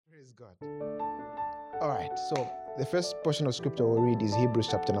Praise God. All right, so the first portion of scripture we'll read is Hebrews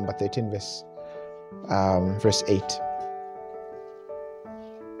chapter number 13, verse 8.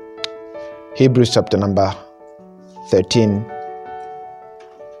 Hebrews chapter number 13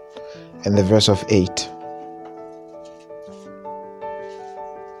 and the verse of 8.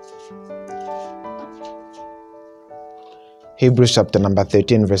 Hebrews chapter number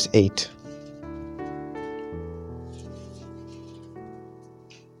 13, verse 8.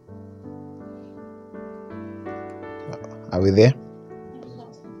 Are we there?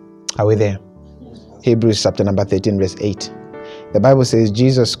 Are we there? Hebrews chapter number 13, verse 8. The Bible says,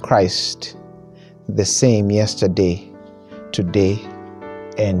 Jesus Christ, the same yesterday, today,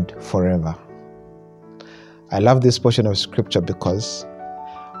 and forever. I love this portion of scripture because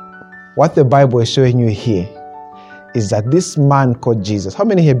what the Bible is showing you here is that this man called Jesus, how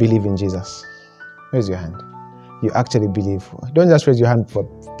many here believe in Jesus? Raise your hand. You actually believe. Don't just raise your hand for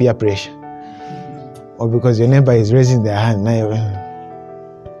peer pressure or because your neighbor is raising their hand.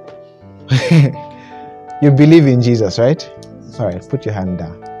 You believe in Jesus, right? All right, put your hand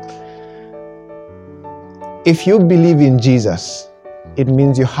down. If you believe in Jesus, it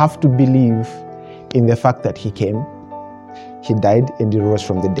means you have to believe in the fact that he came, he died, and he rose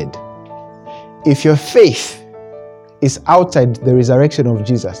from the dead. If your faith is outside the resurrection of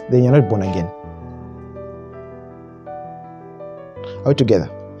Jesus, then you're not born again. Are we together?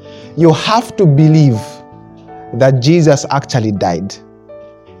 You have to believe that Jesus actually died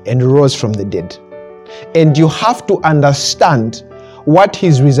and rose from the dead. And you have to understand what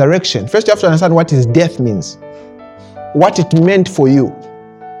his resurrection, first you have to understand what his death means, what it meant for you.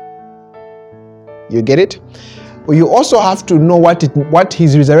 You get it? You also have to know what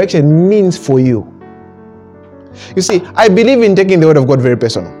his resurrection means for you. You see, I believe in taking the word of God very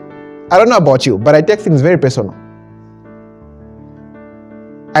personal. I don't know about you, but I take things very personal.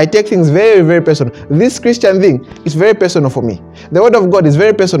 I take things very, very personal. This Christian thing is very personal for me. The word of God is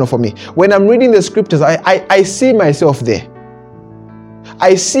very personal for me. When I'm reading the scriptures, I see myself there.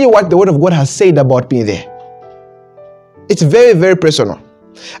 I see what the word of God has said about me there. It's very, very personal.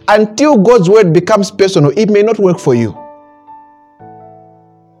 Until God's word becomes personal, it may not work for you.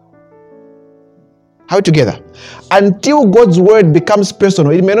 How together? Until God's word becomes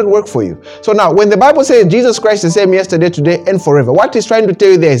personal, it may not work for you. So now, when the Bible says Jesus Christ is the same yesterday, today, and forever, what it's trying to tell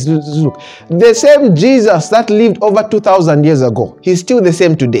you there is, look, the same Jesus that lived over 2,000 years ago, he's still the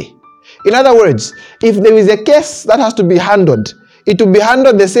same today. In other words, if there is a case that has to be handled, it will be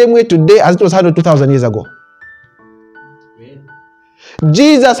handled the same way today as it was handled 2,000 years ago.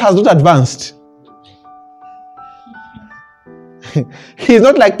 Jesus has not advanced. He's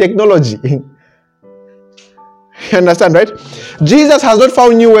not like technology. You understand, right? Jesus has not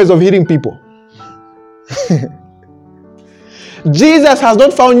found new ways of healing people. Jesus has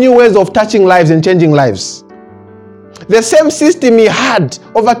not found new ways of touching lives and changing lives. The same system he had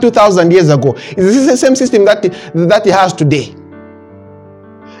over 2,000 years ago is the same system that he has today.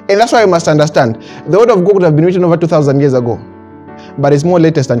 And that's why you must understand, the word of God would have been written over 2,000 years ago, but it's more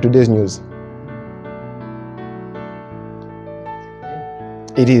latest than today's news.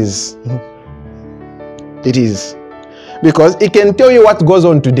 It is. It is. Because it can tell you what goes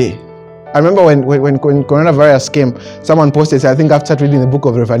on today. I remember when coronavirus came, someone posted, I think I've started reading the book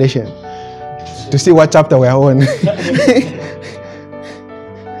of Revelation to see what chapter we're on.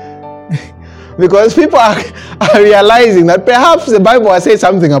 Because people are realizing that perhaps the Bible has said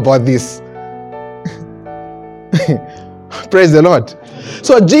something about this. Praise the Lord.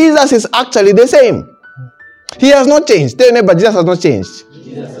 So Jesus is actually the same. He has not changed. Tell your neighbor, Jesus has not changed.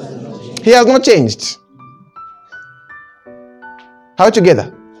 He has not changed. How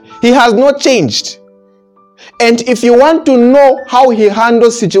together? He has not changed. And if you want to know how he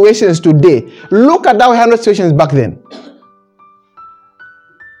handles situations today, look at how he handled situations back then.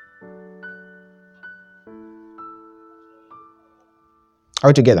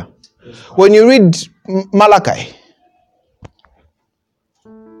 How together? When you read Malachi,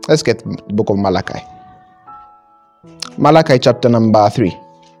 let's get the book of Malachi. Malachi chapter number 3.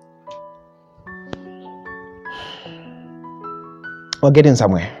 We're getting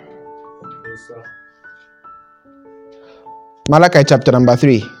somewhere. Malachi chapter number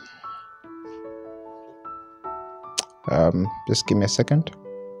 3. Just give me a second.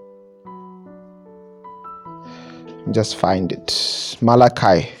 Just find it.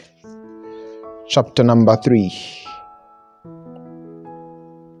 Malachi chapter number 3.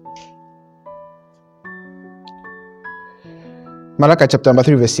 Malachi chapter number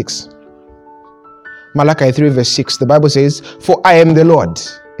 3 verse 6. Malachi 3 verse 6, the Bible says, for I am the Lord.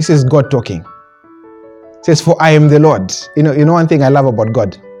 This is God talking. It says, for I am the Lord. You know one thing I love about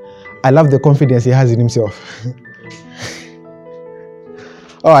God? I love the confidence he has in himself.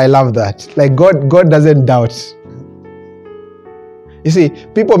 Oh, I love that. Like God doesn't doubt. You see,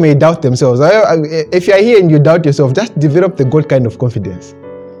 people may doubt themselves. If you're here and you doubt yourself, just develop the God kind of confidence.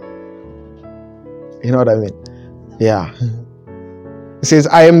 You know what I mean? Yeah. It says,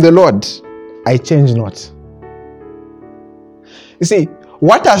 I am the Lord, I change not. You see,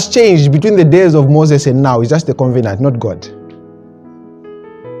 what has changed between the days of Moses and now is just the covenant, not God.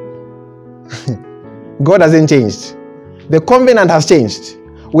 God hasn't changed. The covenant has changed.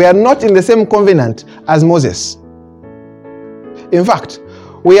 We are not in the same covenant as Moses. In fact,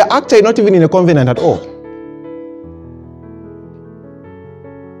 we are actually not even in a covenant at all.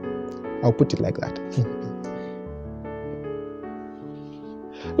 I'll put it like that.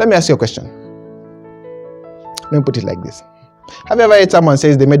 Let me ask you a question. Let me put it like this. Have you ever heard someone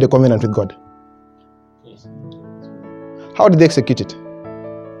say they made a covenant with God? Yes. How did they execute it?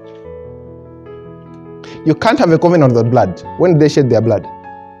 You can't have a covenant without blood. When did they shed their blood?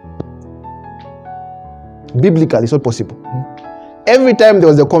 Biblically, it's not possible. Every time there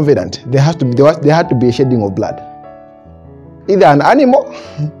was a covenant, there had to be a shedding of blood. Either an animal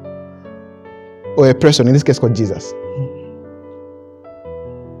or a person, in this case called Jesus.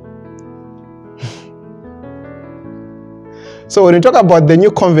 So when you talk about the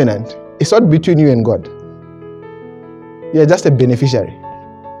new covenant, it's not between you and God. You're just a beneficiary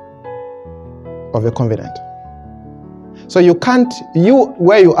of a covenant. So you can't,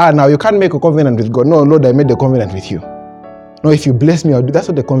 where you are now, you can't make a covenant with God. No, Lord, I made a covenant with you. No, if you bless me, I'll do. That's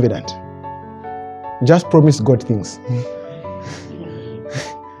not a covenant. Just promise God things.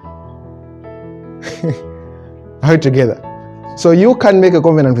 Are we together? So you can't make a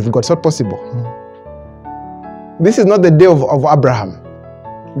covenant with God. It's not possible. This is not the day of Abraham.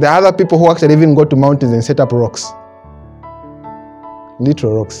 There are other people who actually even go to mountains and set up rocks.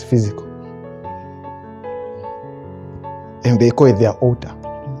 Literal rocks, physical. And they call it their altar.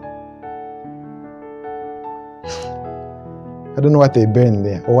 I don't know what they burn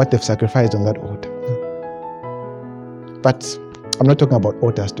there or what they've sacrificed on that altar. But I'm not talking about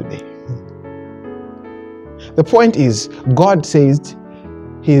altars today. The point is, God says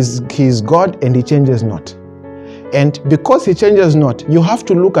He's God and He changes not. And because He changes not, you have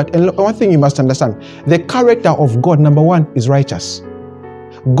to look at, and one thing you must understand, the character of God, number one, is righteous.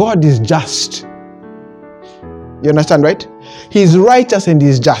 God is just. You understand, right? He's righteous and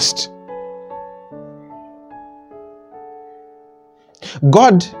He's just.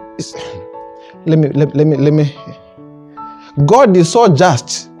 God is, God is so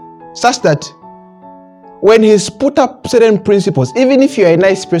just, such that when He's put up certain principles, even if you're a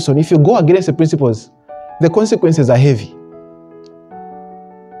nice person, if you go against the principles, the consequences are heavy.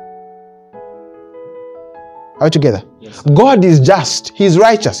 Are we together? Yes. God is just, He's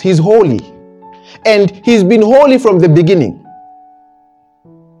righteous, He's holy. And He's been holy from the beginning.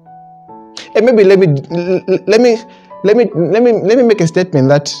 And maybe let me make a statement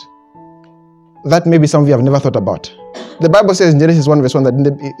that maybe some of you have never thought about. The Bible says in Genesis 1 verse 1 that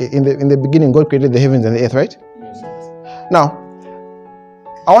in the beginning God created the heavens and the earth, right? Yes. Now,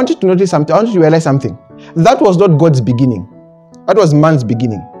 I want you to notice something. I want you to realize something. That was not God's beginning. That was man's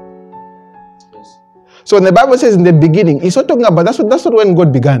beginning. Yes. So when the Bible says in the beginning, it's not talking about, that's not when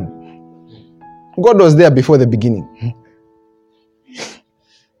God began. God was there before the beginning.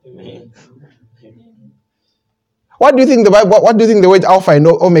 Amen. What do you think the word Alpha and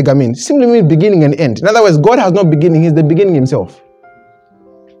Omega means? It simply means beginning and end. In other words, God has no beginning. He's the beginning Himself.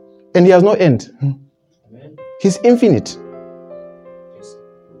 And He has no end. Amen. He's infinite. Yes.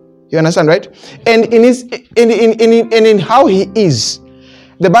 You understand, right? And in how He is,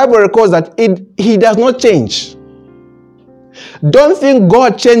 the Bible records that He does not change. Don't think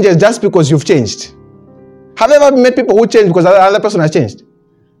God changes just because you've changed. Have you ever met people who change because another person has changed?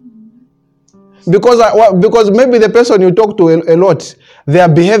 Because maybe the person you talk to a lot, their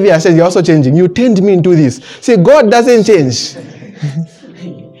behavior says you're also changing. You turned me into this. See, God doesn't change.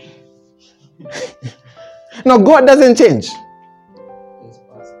 No, God doesn't change.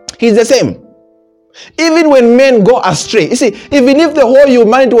 He's the same. Even when men go astray. You see, even if the whole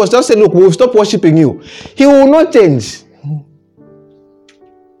humanity was just say, look, we'll stop worshiping you, He will not change.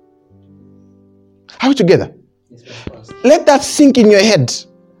 Are we together? Let that sink in your head.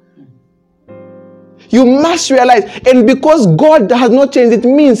 You must realize, and because God has not changed, it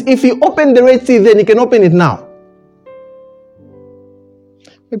means if He opened the Red Sea, then He can open it now.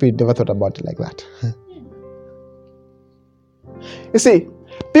 Maybe you never thought about it like that. You see,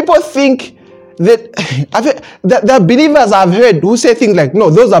 people think that the believers I've heard who say things like, no,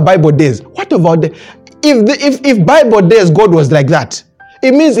 those are Bible days. What about if Bible days God was like that?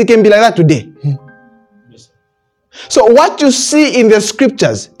 It means it can be like that today. So what you see in the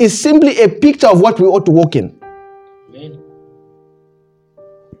scriptures is simply a picture of what we ought to walk in.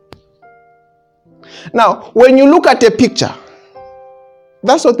 Now, when you look at a picture,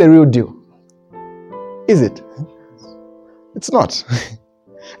 that's not the real deal. Is it? It's not.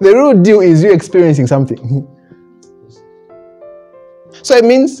 The real deal is you experiencing something. So it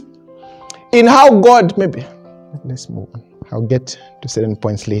means in how God, maybe, let's move on. I'll get to certain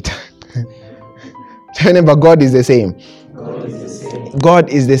points later. Remember, God is the same. God is the same. God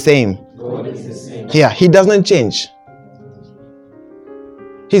is the same. God is the same. Yeah, He doesn't change.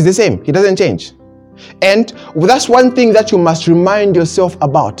 He's the same. He doesn't change. And that's one thing that you must remind yourself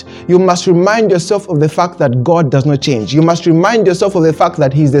about. You must remind yourself of the fact that God does not change. You must remind yourself of the fact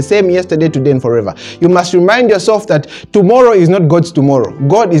that He's the same yesterday, today, and forever. You must remind yourself that tomorrow is not God's tomorrow.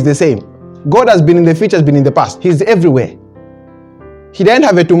 God is the same. God has been in the future, has been in the past. He's everywhere. He didn't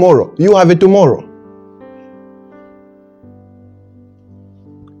have a tomorrow. You have a tomorrow.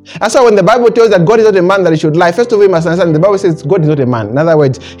 And so when the Bible tells that God is not a man that He should lie, first of all, you must understand the Bible says God is not a man. In other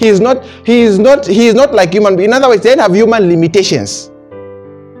words, He is not like human. In other words, they don't have human limitations.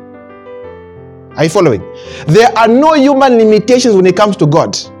 Are you following? There are no human limitations when it comes to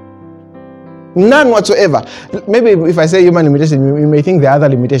God. None whatsoever. Maybe if I say human limitation, you may think there are other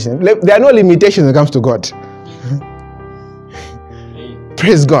limitations. There are no limitations when it comes to God.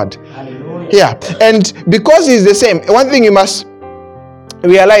 Praise God. Yeah. And because He's the same, one thing you must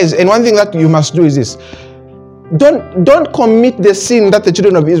realize, and one thing that you must do is this: don't commit the sin that the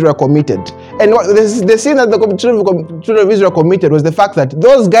children of Israel committed. And the sin that the children of Israel committed was the fact that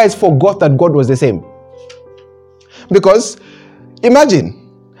those guys forgot that God was the same. Because imagine,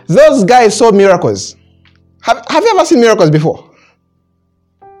 those guys saw miracles. Have you ever seen miracles before?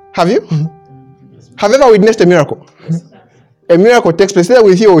 Have you? Have you ever witnessed a miracle? A miracle takes place there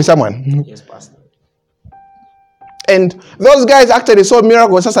with you or with someone? Yes, Pastor. And those guys actually saw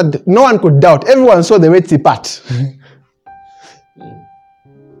miracles such that no one could doubt. Everyone saw the Red Sea part.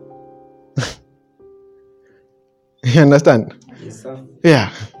 You understand? Yes, sir.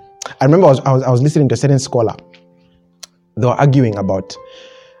 Yeah. I remember I was listening to a certain scholar. They were arguing about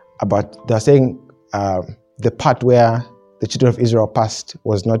they were saying the part where the children of Israel passed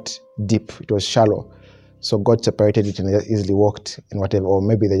was not deep, it was shallow. So God separated it and they easily walked in whatever, or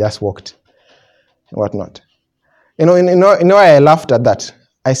maybe they just walked and whatnot. You know, I laughed at that.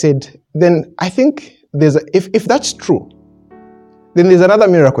 I said, then I think if that's true, then there's another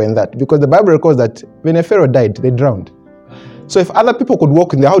miracle in that, because the Bible records that when a Pharaoh died, they drowned. So if other people could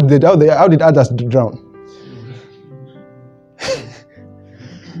walk in there, how did others drown?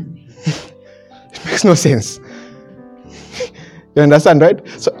 It makes no sense. You understand, right?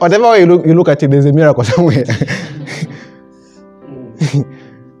 So whatever way you look at it, there's a miracle somewhere.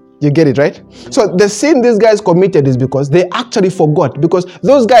 You get it, right? So the sin these guys committed is because they actually forgot. Because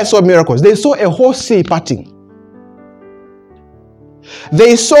those guys saw miracles. They saw a whole sea parting.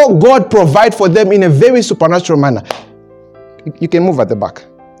 They saw God provide for them in a very supernatural manner. You can move at the back.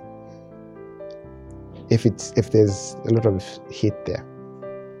 If there's a lot of heat there.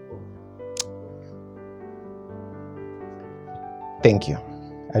 Thank you.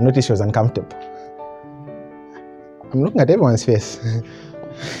 I noticed she was uncomfortable. I'm looking at everyone's face.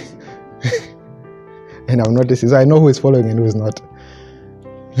 And I'm noticing, so I know who is following and who is not.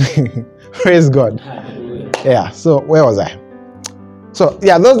 Praise God. Yeah, so where was I? So,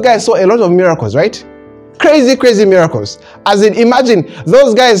 yeah, those guys saw a lot of miracles, right? Crazy, crazy miracles. As in, imagine,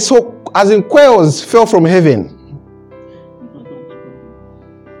 those guys saw, as in quails fell from heaven.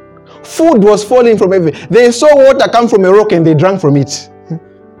 Food was falling from heaven. They saw water come from a rock and they drank from it.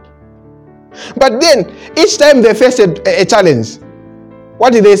 But then, each time they faced a challenge,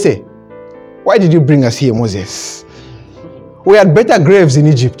 what did they say? Why did you bring us here, Moses? We had better graves in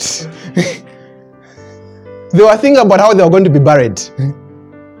Egypt. They were thinking about how they were going to be buried.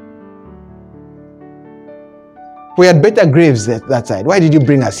 We had better graves that side. Why did you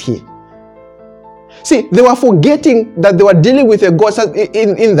bring us here? See, they were forgetting that they were dealing with a God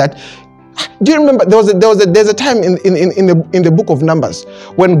in that. Do you remember there's a time in the book of Numbers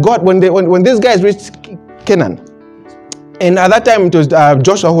when these guys reached Canaan, and at that time it was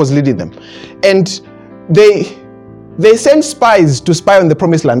Joshua who was leading them, and they sent spies to spy on the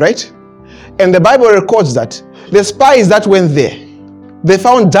promised land, right? And the Bible records that the spies that went there, they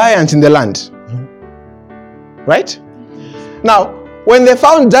found giants in the land, right? Now, when they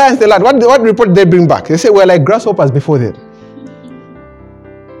found giants in the land, what report did they bring back? They say, we're like grasshoppers before them.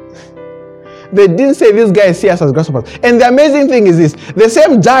 They didn't say these guys see us as grasshoppers. And the amazing thing is this: the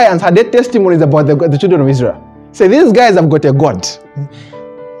same giants had their testimonies about the children of Israel. Say, these guys have got a God.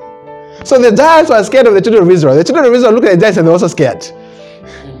 So the giants were scared of the children of Israel. The children of Israel looked at the giants and they were also scared.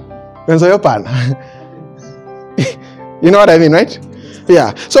 And so you know what I mean, right?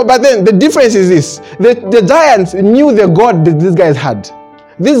 Yeah. So, but then the difference is this. The giants knew the God that these guys had.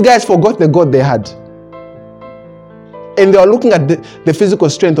 These guys forgot the God they had. And they were looking at the physical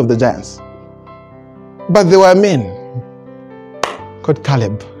strength of the giants. But there were men called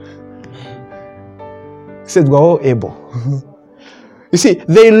Caleb. He said, we're all able. You see,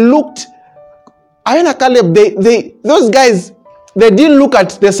 they looked, Aaron and Caleb, those guys, they didn't look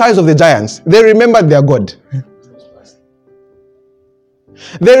at the size of the giants. They remembered their God.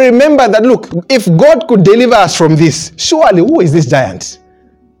 They remembered that, look, if God could deliver us from this, surely who is this giant?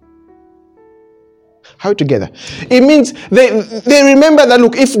 How together? It means they remember that,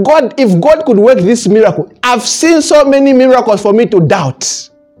 look, if God could work this miracle, I've seen so many miracles for me to doubt.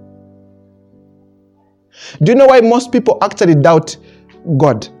 Do you know why most people actually doubt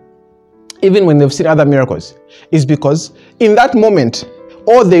God, even when they've seen other miracles? It's because in that moment,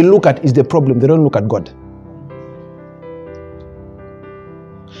 all they look at is the problem. They don't look at God.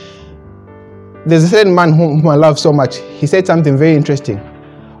 There's a certain man whom I love so much. He said something very interesting,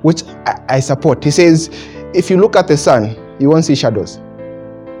 which I support. He says, if you look at the sun, you won't see shadows.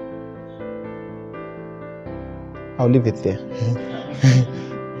 I'll leave it there.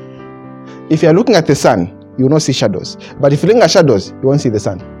 If you're looking at the sun, you will not see shadows. But if you're looking at shadows, you won't see the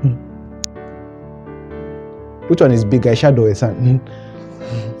sun. Which one is bigger, a shadow or a sun?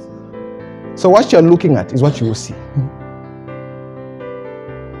 So what you're looking at is what you will see.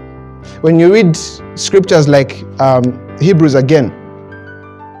 When you read scriptures like Hebrews again,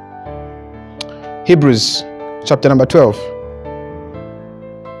 Hebrews chapter number 12.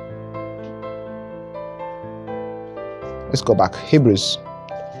 Let's go back. Hebrews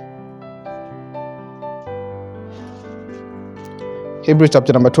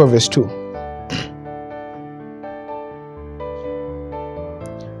chapter number 12 verse 2.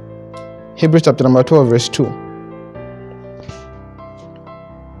 Hebrews chapter number 12 verse 2.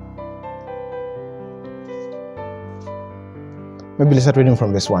 Maybe let's start reading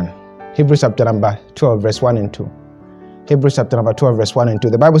from verse 1. Hebrews chapter number 12 verse 1 and 2. Hebrews chapter number 12 verse 1 and 2.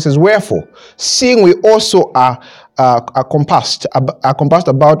 The Bible says, wherefore, seeing we also are compassed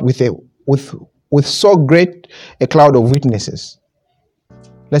about with so great a cloud of witnesses.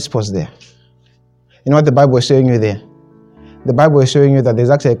 Let's pause there. You know what the Bible is showing you there? The Bible is showing you that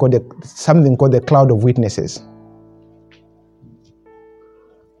there's actually something called the cloud of witnesses.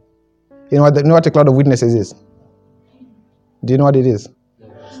 You know what a cloud of witnesses is? Do you know what it is?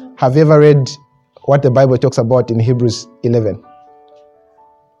 Have you ever read what the Bible talks about in Hebrews 11?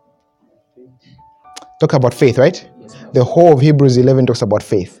 Talk about faith, right? Yes, the whole of Hebrews 11 talks about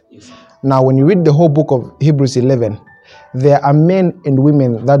faith. Yes. Now, when you read the whole book of Hebrews 11, there are men and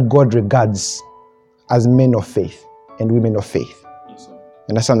women that God regards as men of faith and women of faith. Yes, sir.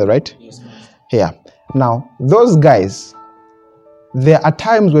 Understand that, right? Yes, yeah. Now, those guys, there are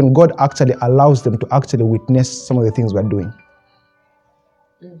times when God actually allows them to actually witness some of the things we're doing.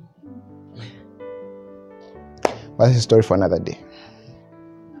 But that's a story for another day.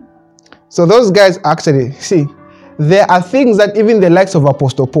 So those guys actually, see, there are things that even the likes of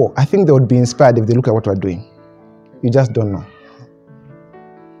Apostle Paul, I think they would be inspired if they look at what we're doing. You just don't know.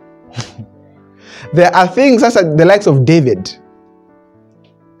 There are things such as the likes of David.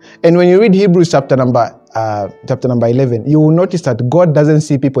 And when you read Hebrews chapter number 11, you will notice that God doesn't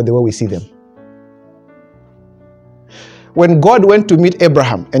see people the way we see them. When God went to meet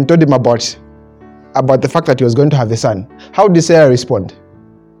Abraham and told him about the fact that he was going to have a son, how did Sarah respond?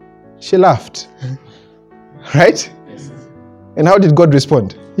 She laughed. Right? Yes. And how did God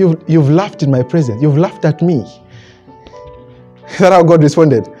respond? You've laughed in my presence. You've laughed at me. Is that how God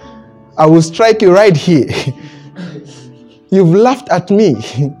responded? I will strike you right here. You've laughed at me.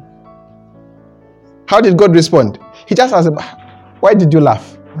 How did God respond? He just asked, why did you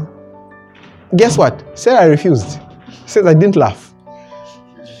laugh? Guess what? Sarah refused. She said, I didn't laugh.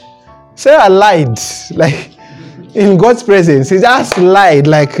 Sarah lied, like in God's presence. She just lied,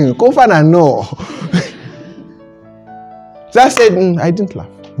 like Kofana no. Just said, I didn't laugh.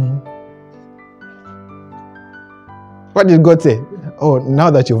 What did God say? Oh, now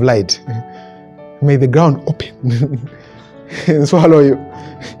that you've lied, may the ground open and swallow you.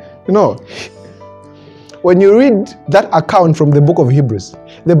 No. When you read that account from the book of Hebrews,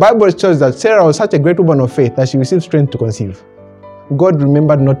 the Bible shows that Sarah was such a great woman of faith that she received strength to conceive. God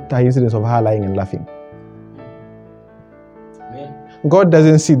remembered not the incidents of her lying and laughing. Amen. God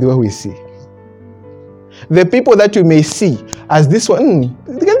doesn't see the way we see. The people that you may see as this one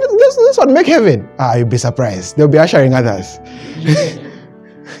what make heaven. You'll be surprised. They'll be ushering others.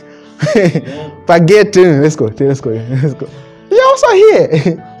 Forget. Let's go. You're also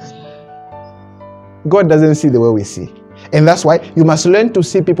here. God doesn't see the way we see. And that's why you must learn to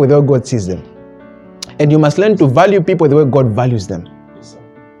see people the way God sees them. And you must learn to value people the way God values them. Yes, sir.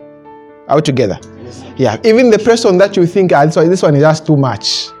 Are we together? Yes, sir. Yeah. Even the person that you think, this one is just too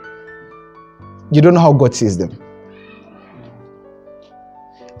much. You don't know how God sees them.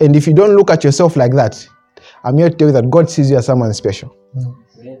 And if you don't look at yourself like that, I'm here to tell you that God sees you as someone special.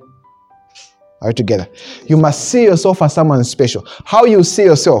 Are we together? You must see yourself as someone special. How you see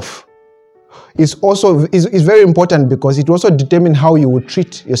yourself is very important, because it also determines how you will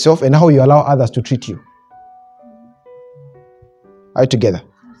treat yourself and how you allow others to treat you. Are we together?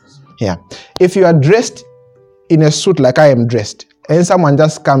 Yeah. If you are dressed in a suit like I am dressed, and someone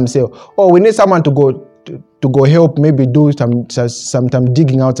just comes and say, "Oh, we need someone to go help, maybe do some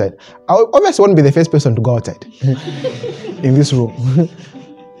digging outside," I obviously won't be the first person to go outside in this room.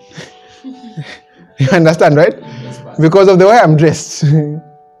 You understand, right? Because of the way I'm dressed.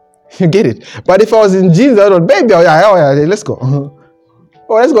 You get it? But if I was in jeans, I would, baby, let's go.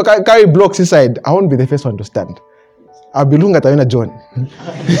 Oh, let's go carry blocks inside. I won't be the first one to stand. I'll be looking at Ayana John.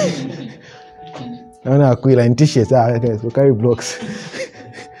 Ayana Aquila in t-shirts. Guys, go carry blocks.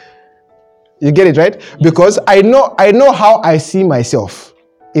 You get it, right? Because I know how I see myself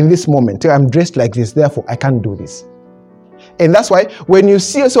in this moment. I'm dressed like this, therefore I can't do this. And that's why when you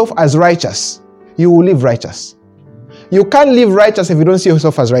see yourself as righteous, you will live righteous. You can't live righteous if you don't see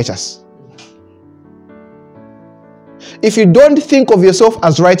yourself as righteous. If you don't think of yourself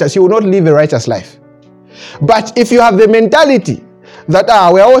as righteous, you will not live a righteous life. But if you have the mentality that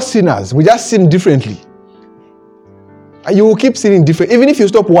we're all sinners, we just sin differently, you will keep sinning different. Even if you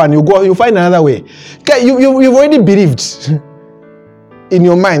stop one, you find another way. You've already believed in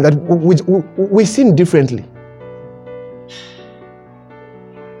your mind that we sin differently.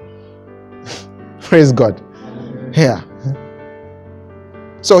 Praise God. Yeah.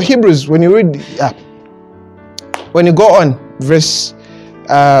 So Hebrews, when you read, when you go on, verse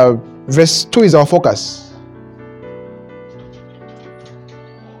 2 is our focus.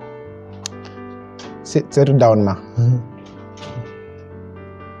 Settle down, ma.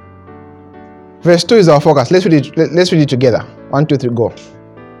 Verse 2 is our focus. Let's read it together. 1, 2, 3, go.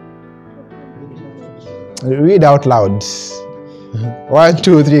 Read out loud. 1,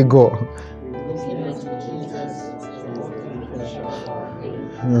 2, 3, go.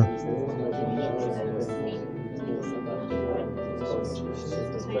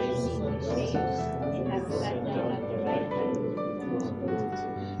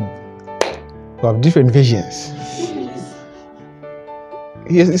 We have different visions.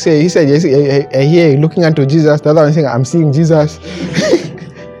 He said, yes, here looking unto Jesus. The other one saying, I'm seeing Jesus.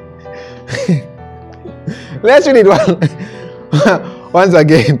 Let's read it once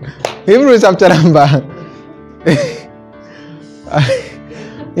again. Hebrews chapter number.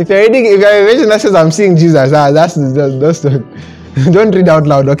 If you're a vision that says, I'm seeing Jesus, that's don't read out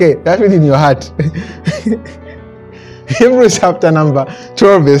loud, okay? That's read in your heart. Hebrews chapter number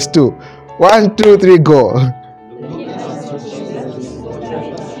 12, verse 2. 1, 2, 3, go.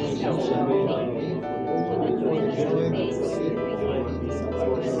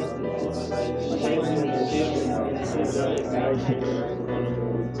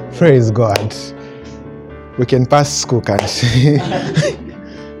 Praise God. We can pass school, can't we?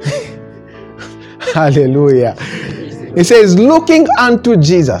 Hallelujah. It says, looking unto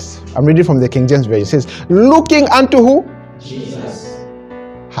Jesus. I'm reading from the King James Version. It says, looking unto who? Jesus.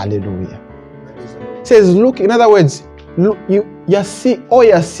 Hallelujah. It says, look, in other words, look, all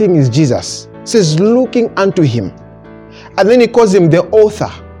you're seeing is Jesus. It says, looking unto him. And then he calls him the author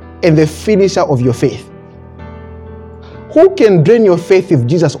and the finisher of your faith. Who can drain your faith if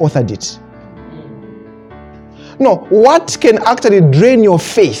Jesus authored it? No, what can actually drain your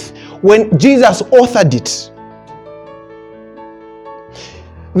faith when Jesus authored it?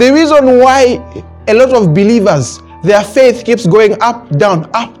 The reason why a lot of believers, their faith keeps going up, down,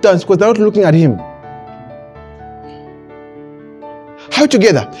 is because they're not looking at him. How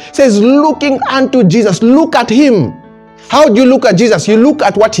together? It says, looking unto Jesus. Look at him. How do you look at Jesus? You look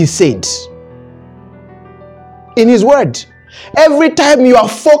at what he said in his word. Every time you are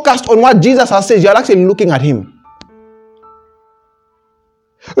focused on what Jesus has said, you're actually looking at him.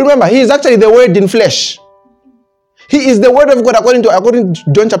 Remember, he is actually the word in flesh. He is the word of God according to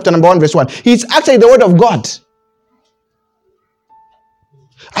John chapter number 1, verse 1. He is actually the word of God.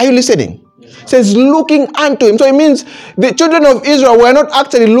 Are you listening? It says looking unto him. So it means the children of Israel were not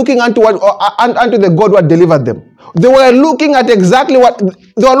actually looking unto the God who had delivered them. They were looking at exactly what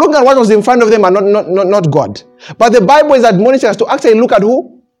They were looking at what was in front of them and not God. But the Bible is admonishing us to actually look at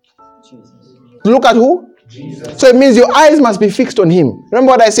who? Jesus. Look at who? Jesus. So it means your eyes must be fixed on him.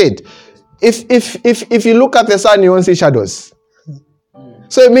 Remember what I said? If you look at the sun, you won't see shadows.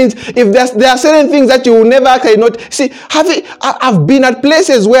 So it means if there are certain things that you will never actually notice. See, I've been at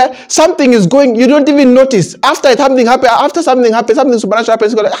places where something is going, you don't even notice. After something happens, something supernatural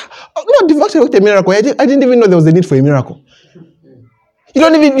happens, you go like, Lord, you've actually worked a miracle. I didn't even know there was a need for a miracle. You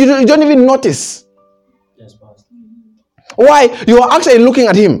don't even notice. Yes, Pastor. Why? You are actually looking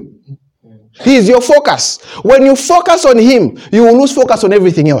at him. He is your focus. When you focus on him, you will lose focus on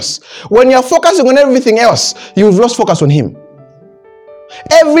everything else. When you're focusing on everything else, you've lost focus on him.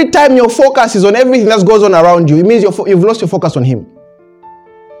 Every time your focus is on everything that goes on around you, it means you've lost your focus on him.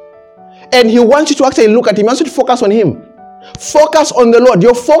 And he wants you to actually look at him. He wants you to focus on him. Focus on the Lord.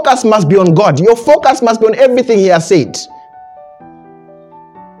 Your focus must be on God. Your focus must be on everything he has said.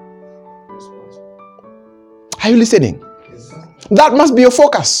 Are you listening? Yes, sir. That must be your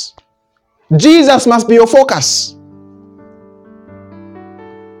focus. Jesus must be your focus.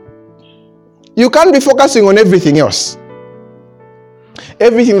 You can't be focusing on everything else.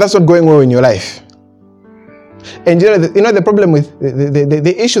 Everything that's not going well in your life. And you know the problem with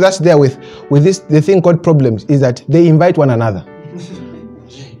the issue that's there with this, the thing called problems, is that they invite one another.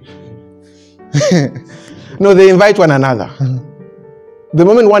 No, they invite one another. The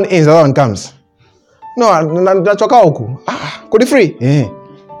moment one ends, the other one comes. No, that's could free.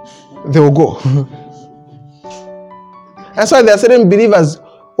 They will go. That's why there are certain believers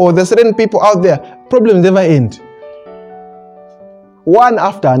or there are certain people out there, problems never end. One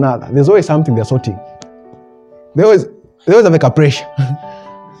after another. There's always something they're sorting. They always have a pressure.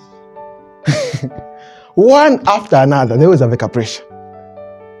 One after another, they always have a pressure.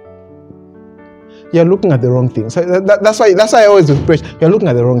 You're looking at the wrong things. So that's why I always preach. You're looking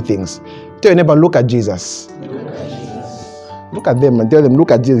at the wrong things. Tell your neighbor, look at Jesus. Look at them and tell them,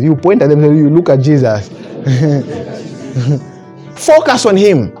 look at Jesus. You point at them and you look at Jesus. Focus on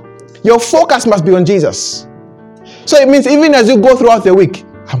him. Your focus must be on Jesus. So it means even as you go throughout the week,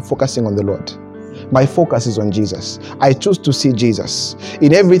 I'm focusing on the Lord. My focus is on Jesus. I choose to see Jesus.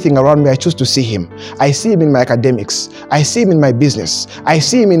 In everything around me, I choose to see him. I see him in my academics. I see him in my business. I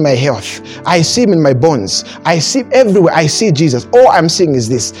see him in my health. I see him in my bones. I see him everywhere. I see Jesus. All I'm seeing is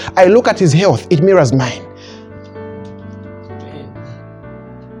this. I look at his health. It mirrors mine.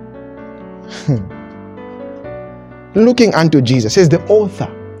 Looking unto Jesus, says the author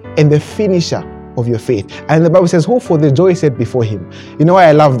and the finisher of your faith. And the Bible says, who for the joy set before him. You know why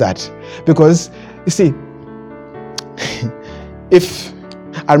I love that? Because, you see, if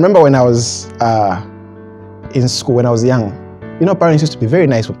I remember when I was in school, when I was young, you know, parents used to be very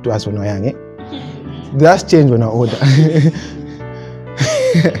nice to us when we were young. That's changed when I was older.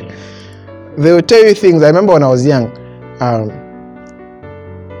 They would tell you things. I remember when I was young,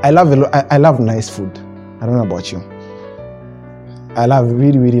 I love nice food. I don't know about you. I love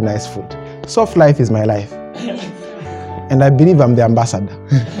really, really nice food. Soft life is my life. And I believe I'm the ambassador.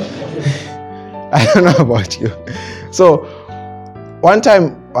 I don't know about you. So, one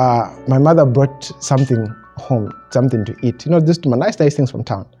time, my mother brought something home, something to eat. You know, just nice things from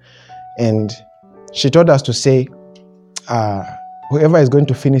town. And she told us to say, whoever is going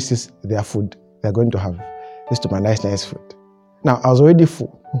to finish their food, they're going to have this to my nice food. Now, I was already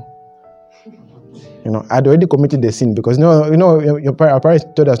full. You know, I'd already committed the sin because our parents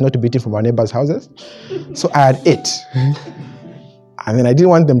told us not to be eating from our neighbors' houses. So I had ate. And then I didn't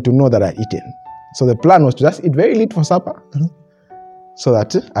want them to know that I'd eaten. So the plan was to just eat very little for supper. So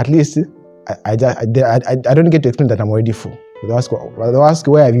that at least I don't get to explain that I'm already full. They'll ask,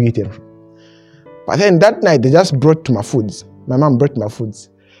 where have you eaten from? But then that night, they just brought to my foods. My mom brought my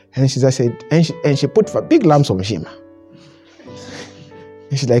foods. And she just said, and she put big lumps of shima.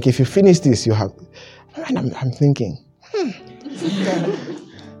 And she's like, if you finish this, you have... And I'm thinking,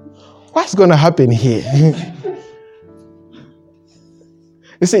 what's going to happen here?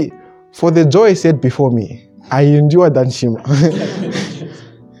 You see, for the joy set before me, I endured that shima.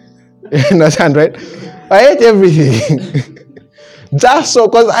 You understand, right? I ate everything. Just so,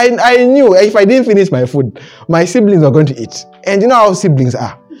 because I knew if I didn't finish my food, my siblings were going to eat. And you know how siblings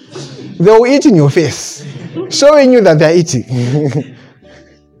are. They will eat in your face, showing you that they're eating.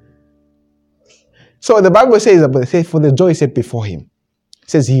 So the Bible says, for the joy set before him. It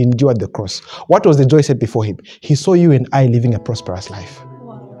says he endured the cross. What was the joy set before him? He saw you and I living a prosperous life.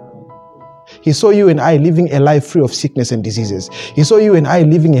 He saw you and I living a life free of sickness and diseases. He saw you and I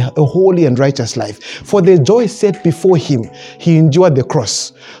living a holy and righteous life. For the joy set before him, he endured the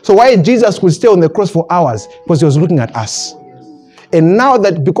cross. So why Jesus could stay on the cross for hours? Because he was looking at us. And now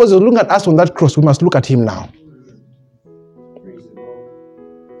that because he's looking at us on that cross, we must look at him now.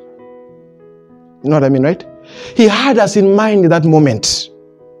 You know what I mean, right? He had us in mind in that moment.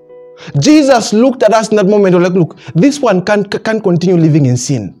 Jesus looked at us in that moment and like, look, this one can't continue living in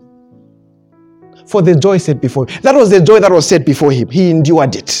sin. For the joy set before him. That was the joy that was set before him. He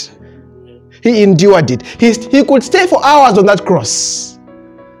endured it. He endured it. He could stay for hours on that cross.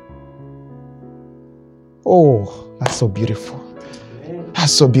 Oh, that's so beautiful.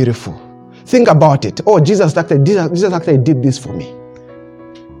 That's so beautiful. Think about it. Oh, Jesus actually did this for me.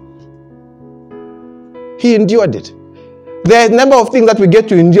 He endured it. There are a number of things that we get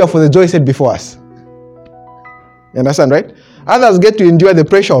to endure for the joy set before us. You understand, right? Others get to endure the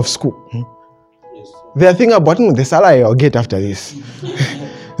pressure of school. Yes. They are thinking about the salary I'll get after this.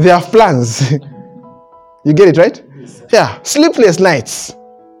 They have plans. You get it, right? Yes. Yeah, sleepless nights.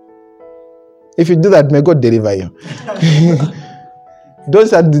 If you do that, may God deliver you. Don't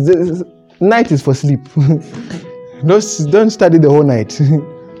start. Night is for sleep. Don't study the whole night.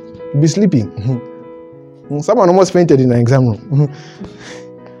 Be sleeping. Someone almost fainted in an exam room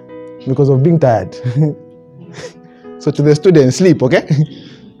because of being tired. So to the students, sleep, okay?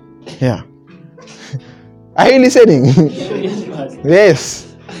 Yeah. Are you listening?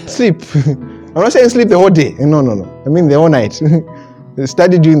 Yes. Sleep. I'm not saying sleep the whole day. No. I mean the whole night.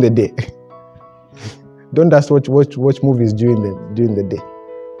 Study during the day. Don't just watch movies during the day.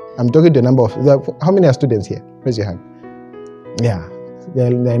 I'm talking to a number of... How many are students here? Raise your hand. Yeah. There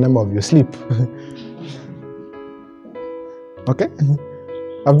are a number of you. Sleep. Okay?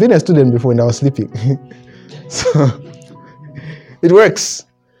 I've been a student before and I was sleeping. So, it works.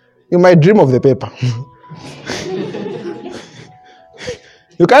 You might dream of the paper.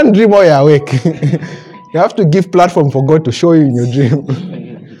 You can't dream while you're awake. You have to give platform for God to show you in your dream.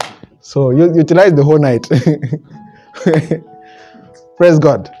 So, you utilize the whole night. Praise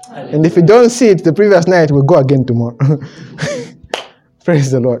God. And if you don't see it the previous night, we'll go again tomorrow. Praise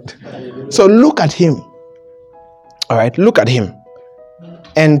the Lord. So, look at him. All right, look at him.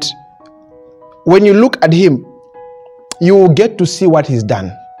 And when you look at him, you will get to see what he's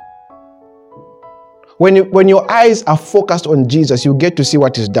done. When your eyes are focused on Jesus, you get to see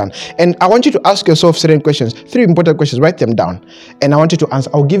what he's done. And I want you to ask yourself certain questions, 3 important questions. Write them down. And I want you to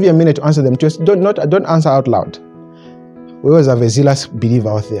answer. I'll give you a minute to answer them. Just don't answer out loud. We always have a zealous believer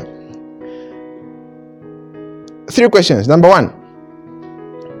out there. 3 questions. Number 1.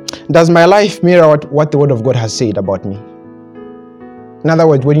 Does my life mirror what the Word of God has said about me? In other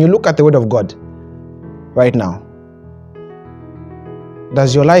words, when you look at the Word of God right now,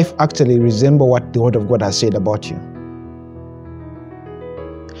 does your life actually resemble what the Word of God has said about you?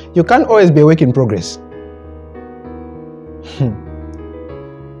 You can't always be a work in progress.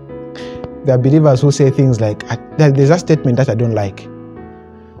 There are believers who say things like, there's a statement that I don't like.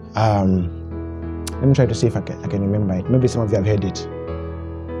 Let me try to see if I can remember it. Maybe some of you have heard it.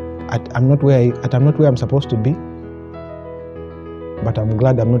 I'm not where I'm supposed to be, but I'm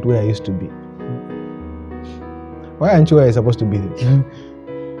glad I'm not where I used to be. Why aren't you where you're supposed to be?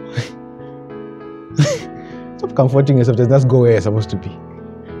 Stop comforting yourself. Just go where you're supposed to be.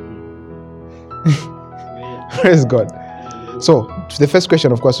 Praise God. So, the first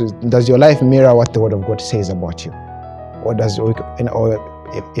question, of course, is: does your life mirror what the Word of God says about you, or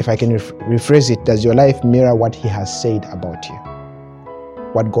if I can rephrase it, does your life mirror what He has said about you?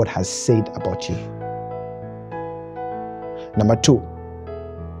 What God has said about you. Number 2.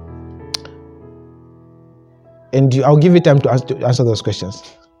 And I'll give you time to answer those questions.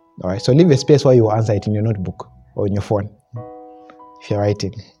 All right. So leave a space where you will answer it in your notebook or in your phone if you're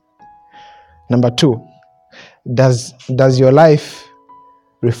writing. Number 2. Does your life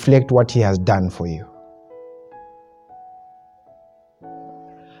reflect what He has done for you?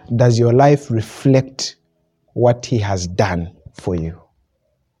 Does your life reflect what He has done for you?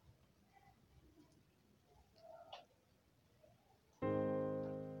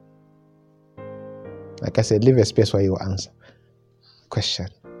 Like I said, leave a space where you answer. Question.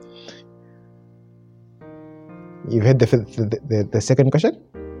 You've heard the second question?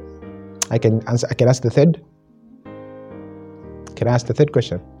 I can answer. I can ask the third. Can I ask the third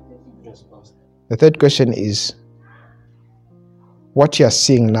question? Yes, Pastor. The third question is: what you are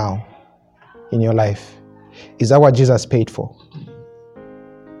seeing now in your life, is that what Jesus paid for?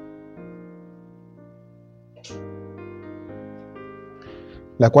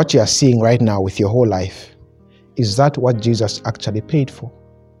 Like what you are seeing right now with your whole life, is that what Jesus actually paid for?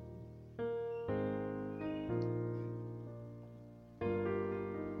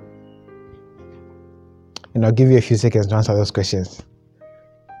 And I'll give you a few seconds to answer those questions.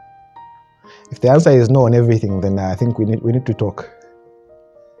 If the answer is no on everything, then I think we need to talk.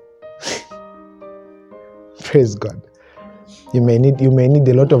 Praise God. You may need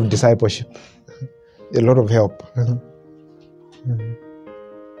a lot of discipleship, a lot of help.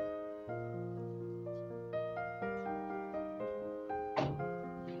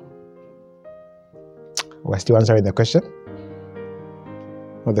 We're still answering the question?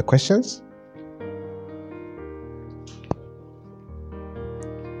 Or the questions?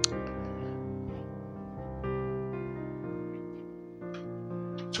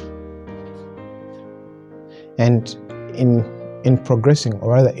 And in progressing,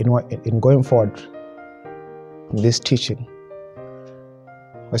 or rather in going forward in this teaching,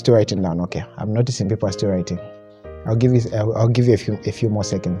 we're still writing down. Okay, I'm noticing people are still writing. I'll give you a few more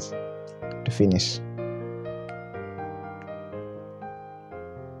seconds to finish.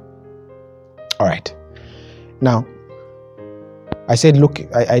 All right. Now, I said, look.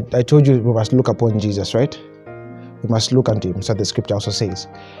 I told you we must look upon Jesus, right? We must look unto him. So the scripture also says.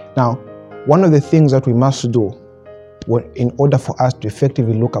 Now, one of the things that we must do in order for us to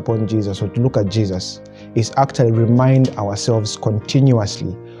effectively look upon Jesus or to look at Jesus is actually remind ourselves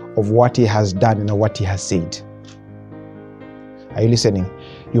continuously of what he has done and of what he has said. Are you listening?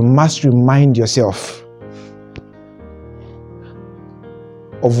 You must remind yourself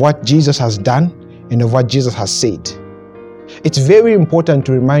of what Jesus has done and of what Jesus has said. It's very important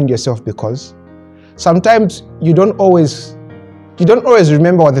to remind yourself because sometimes you don't always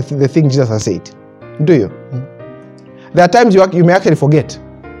remember what the thing Jesus has said. Do you? There are times you may actually forget.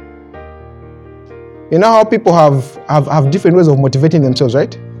 You know how people have different ways of motivating themselves,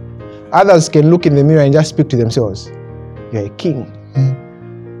 right? Others can look in the mirror and just speak to themselves. You're a king.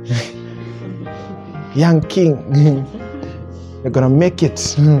 Young king. You're going to make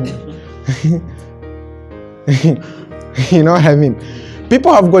it. You know what I mean?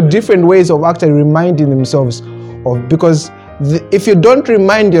 People have got different ways of actually reminding themselves of, because if you don't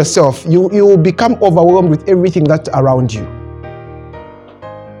remind yourself, you will become overwhelmed with everything that's around you.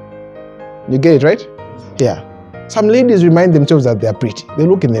 You get it, right? Yeah. Some ladies remind themselves that they are pretty. They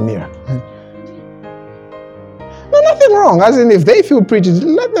look in the mirror. No, nothing wrong. As in, if they feel pretty,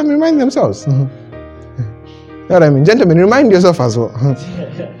 let them remind themselves. You know what I mean? Gentlemen, remind yourself as well.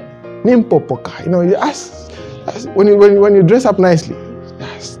 You know, you ask when you dress up nicely.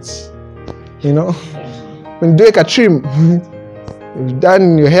 You know, when you do like a trim, you've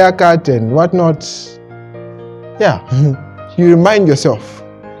done your haircut and whatnot. Yeah, you remind yourself.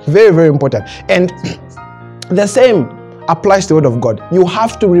 Very, very important. And the same applies to the word of God. You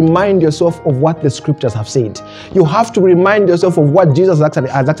have to remind yourself of what the scriptures have said. You have to remind yourself of what Jesus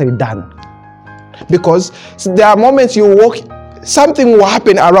has actually done. Because there are moments you walk, something will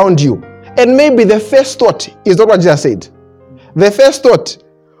happen around you. And maybe the first thought is not what Jesus said. The first thought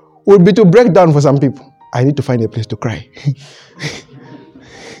would be to break down for some people. I need to find a place to cry.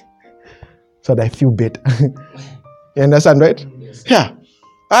 So that I feel better. You understand, right? Yes. Yeah.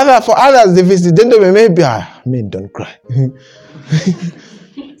 For others, if it's the gentleman, maybe, men don't cry.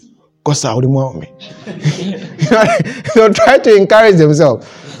 Because I wouldn't want me. They'll try to encourage themselves.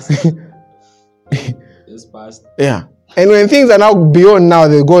 Yeah. And when things are now beyond now,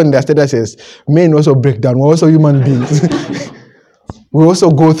 they go in their statuses. Men also break down. We're also human beings. We also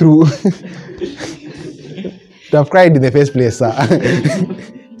go through. They have cried in the first place, sir.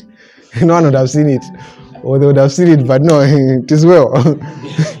 No one would have seen it. Or they would have seen it, but no, it is well.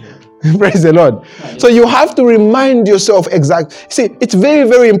 Praise the Lord. So you have to remind yourself exactly. See, it's very,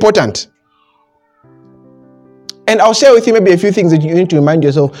 very important. And I'll share with you maybe a few things that you need to remind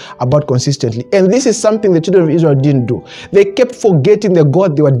yourself about consistently. And this is something the children of Israel didn't do. They kept forgetting the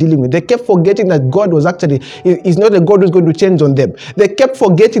God they were dealing with. They kept forgetting that God was actually, is not a God who's going to change on them. They kept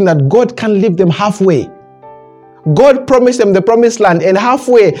forgetting that God can't leave them halfway. God promised them the promised land, and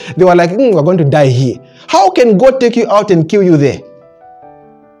halfway they were like, we're going to die here. How can God take you out and kill you there?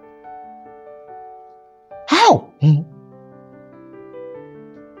 How?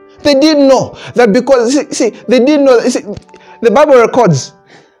 They didn't know that because, they didn't know. The Bible records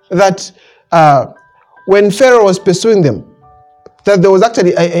that when Pharaoh was pursuing them, that there was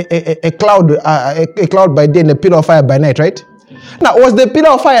actually a cloud by day and a pillar of fire by night, right? Now, was the pillar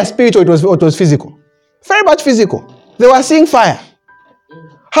of fire spiritual or it was physical? Very much physical. They were seeing fire.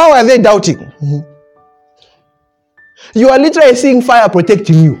 How are they doubting? You are literally seeing fire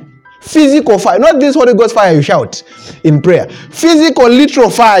protecting you. Physical fire, not this Holy Ghost fire you shout in prayer. Physical, literal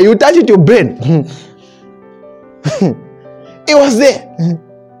fire, you touch it, you burn. It was there.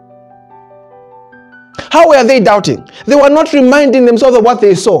 How were they doubting? They were not reminding themselves of what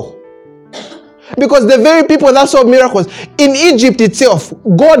they saw. Because the very people that saw miracles, in Egypt itself,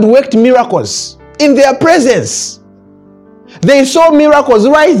 God worked miracles in their presence. They saw miracles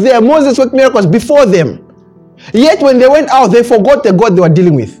right there. Moses worked miracles before them. Yet when they went out, they forgot the God they were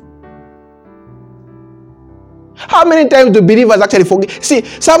dealing with. How many times do believers actually forget? See,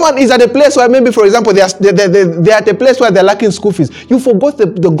 someone is at a place where maybe, for example, they're at a place where they're lacking school fees. You forgot the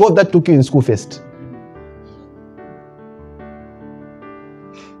God that took you in school first.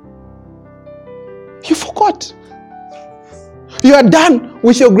 You forgot. You are done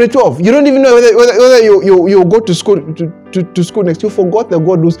with your grade 12. You don't even know whether you go to school to school next. You forgot the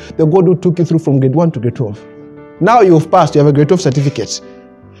God who took you through from grade 1 to grade 12. Now you've passed. You have a grade 12 certificate.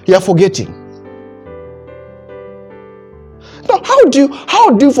 You are forgetting. Now, how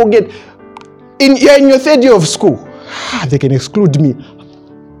do you forget? You're in your third year of school. They can exclude me.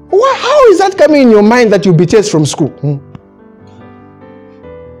 How is that coming in your mind that you'll be chased from school?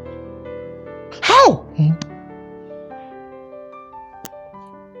 How?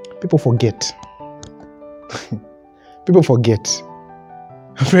 People forget. People forget.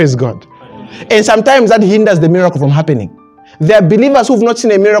 Praise God. And sometimes that hinders the miracle from happening. There are believers who've not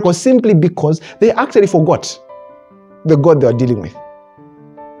seen a miracle simply because they actually forgot the God they are dealing with.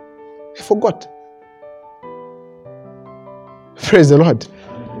 They forgot. Praise the Lord.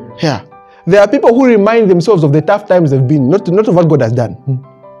 Yeah. There are people who remind themselves of the tough times they've been, not of what God has done.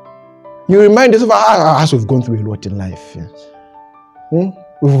 You remind yourself, as we've gone through a lot in life. Yeah.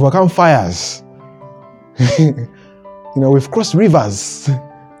 We've overcome fires. We've crossed rivers.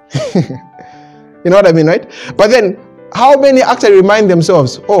 You know what I mean, right? But then, how many actually remind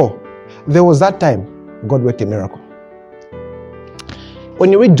themselves, there was that time God worked a miracle?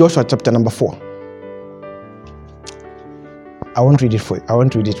 When you read Joshua chapter number 4, I won't read it for you. I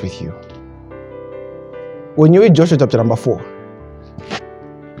won't read it with you. When you read Joshua chapter number 4,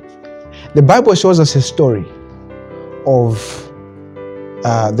 the Bible shows us a story of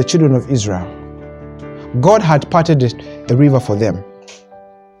the children of Israel. God had parted a river for them,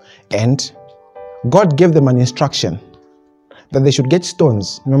 and God gave them an instruction that they should get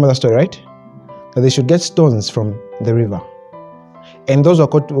stones. Remember that story, right? That they should get stones from the river. And those are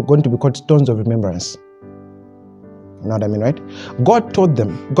going to be called stones of remembrance. You know what I mean, right? God told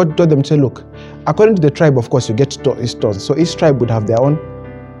them to say, look, according to the tribe, of course, you get stones. So each tribe would have their own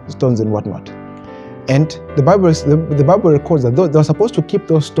stones and whatnot. And the Bible records that they were supposed to keep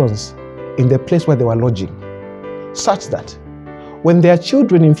those stones in the place where they were lodging, such that when their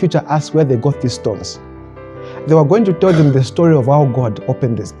children in future ask where they got these stones, they were going to tell them the story of how God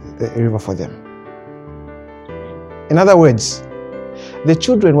opened the river for them. In other words, the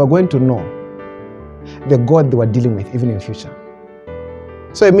children were going to know the God they were dealing with even in future.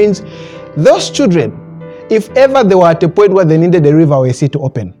 So it means those children, if ever they were at a point where they needed a river or a sea to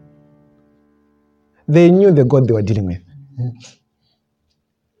open, they knew the God they were dealing with.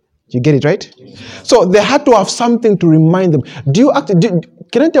 You get it, right? So they had to have something to remind them.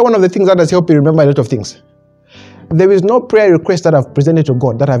 Can I tell one of the things that has helped you remember a lot of things? There is no prayer request that I've presented to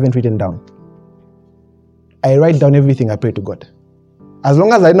God that I haven't written down. I write down everything I pray to God. As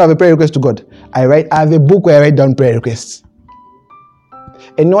long as I don't have a prayer request to God, I have a book where I write down prayer requests.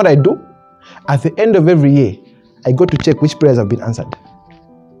 And you know what I do? At the end of every year, I go to check which prayers have been answered.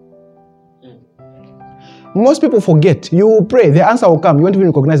 Most people forget. You will pray, the answer will come. You won't even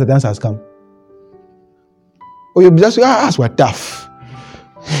recognize that the answer has come. Or you'll be just, we're tough.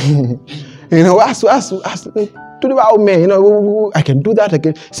 I can do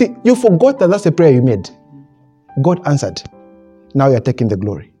that. See, you forgot that that's the prayer you made. God answered. Now you're taking the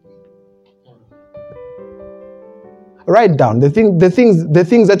glory. Write down the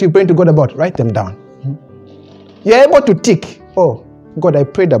things that you pray to God about. Write them down. You're able to tick. Oh, God, I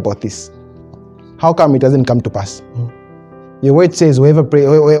prayed about this. How come it doesn't come to pass? Your word says,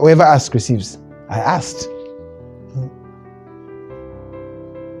 whoever asks receives. I asked.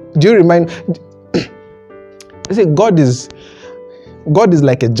 Do you remind? You see, God is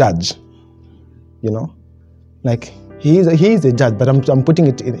like a judge. Like he is a judge, but I'm putting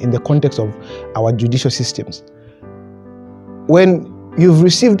it in the context of our judicial systems. When you've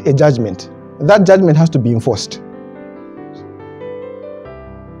received a judgment, that judgment has to be enforced.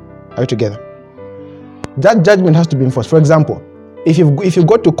 Are you together? That judgment has to be enforced. For example, if you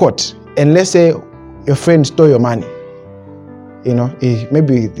go to court and let's say your friend stole your money,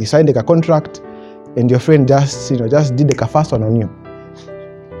 maybe he signed a contract and your friend just did a fast one on you.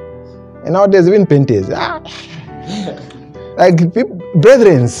 And nowadays even painters, like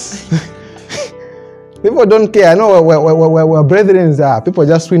brethren, people don't care. I know where brethren are. People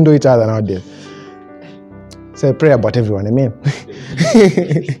just swindle each other nowadays. Say a prayer about everyone, amen.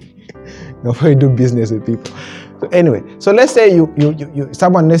 Before you do business with people. So anyway, so let's say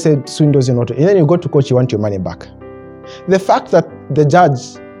someone swindles you, and then you go to court, you want your money back. The fact that the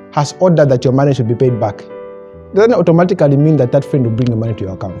judge has ordered that your money should be paid back doesn't automatically mean that that friend will bring the money to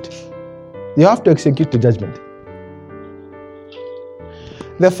your account. You have to execute the judgment.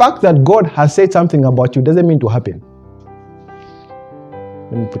 The fact that God has said something about you doesn't mean to happen.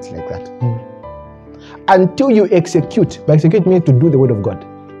 Let me put it like that. Until you execute, by execute means to do the word of God,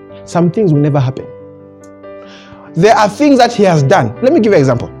 some things will never happen. There are things that he has done. Let me give you an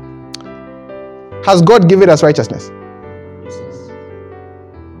example. Has God given us righteousness? Yes.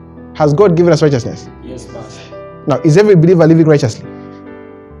 Has God given us righteousness? Yes, Pastor. Now, is every believer living righteously?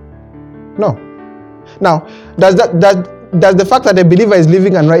 No. Now, does the fact that a believer is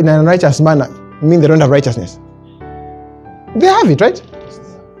living in a righteous manner mean they don't have righteousness? They have it, right?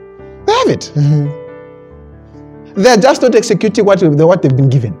 They have it. They're just not executing what they've been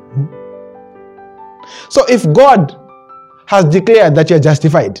given. So if God has declared that you're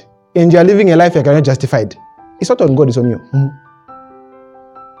justified and you're living a life you're not justified, it's not on God, it's on you.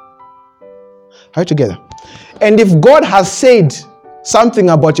 Are you together? And if God has said something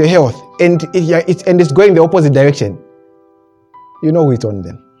about your health and it's going the opposite direction, you know who it's on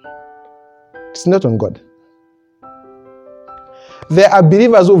then. It's not on God. There are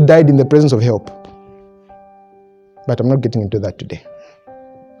believers who've died in the presence of help. But I'm not getting into that today.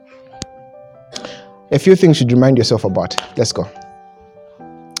 A few things you should remind yourself about. Let's go.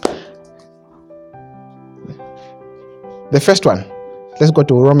 The first one. Let's go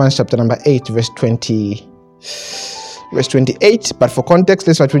to Romans chapter number 8, verse 20. Verse 28. But for context,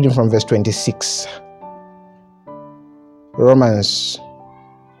 let's start reading from verse 26. Romans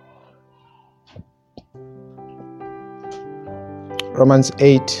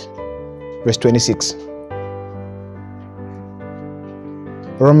 8, verse 26.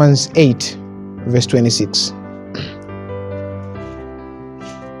 Romans 8, verse 26.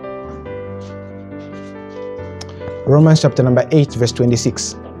 Romans chapter number 8, verse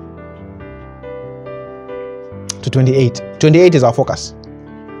 26 to 28. 28 is our focus.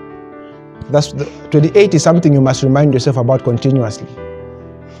 28 is something you must remind yourself about continuously.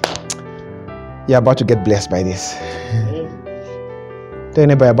 You're about to get blessed by this. Tell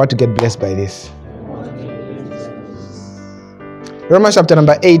anybody, you're about to get blessed by this. Romans chapter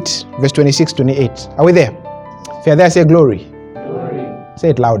number 8, verse 26, 28. Are we there? If you're there, say glory. Glory. Say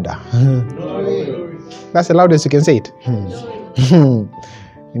it louder. Glory. That's the loudest you can say it.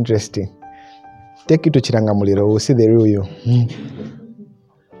 Interesting. Take it to Chirangamuliro, we'll see the real you.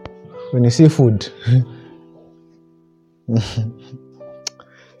 When you see food.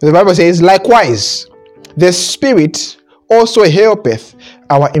 The Bible says, likewise, the Spirit also helpeth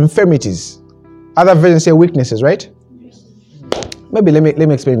our infirmities. Other versions say weaknesses, right? Maybe let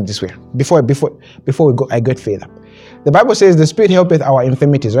me explain it this way. Before we go, I get further. The Bible says the Spirit helpeth our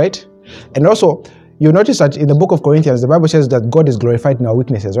infirmities, right? And also, you notice that in the book of Corinthians, the Bible says that God is glorified in our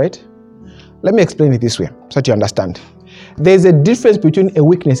weaknesses, right? Let me explain it this way, so that you understand. There's a difference between a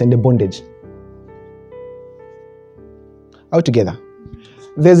weakness and a bondage. All together.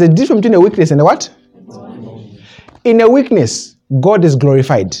 There's a difference between a weakness and a what? In a weakness, God is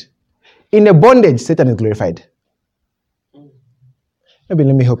glorified. In a bondage, Satan is glorified. Maybe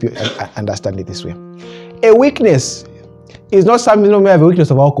let me help you understand it this way. A weakness is not something you have a weakness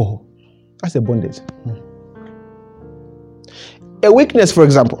of alcohol. That's a bondage. A weakness, for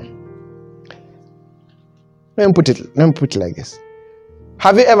example. Let me put it like this.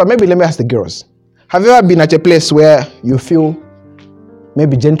 Have you ever, maybe let me ask the girls. Have you ever been at a place where you feel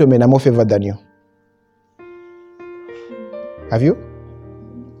maybe gentlemen are more favored than you? Have you?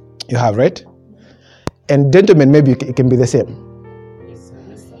 You have, right? And gentlemen, maybe it can be the same.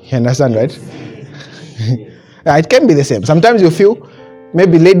 You understand, right? It can be the same. Sometimes you feel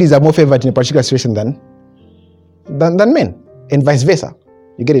maybe ladies are more favored in a particular situation than men, and vice versa.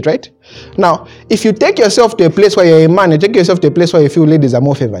 You get it, right? Now, if you take yourself to a place where you're a man, you take yourself to a place where you feel ladies are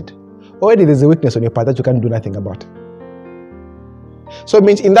more favored, already there's a weakness on your part that you can't do nothing about. So it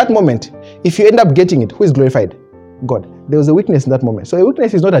means in that moment, if you end up getting it, who is glorified? God. There was a weakness in that moment. So a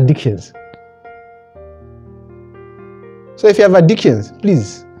weakness is not addictions. So if you have addictions,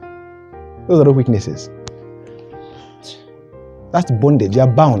 please, those are not weaknesses. That's bondage. You're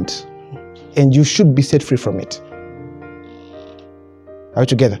bound. And you should be set free from it. Are we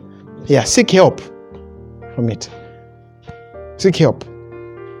together? Yeah, seek help from it. Seek help.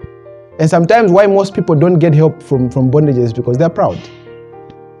 And sometimes why most people don't get help from bondages is because they're proud.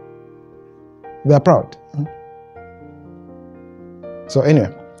 They're proud. So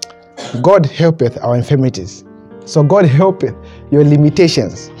anyway, God helpeth our infirmities. So God helpeth your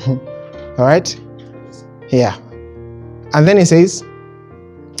limitations. All right? Yeah. And then he says,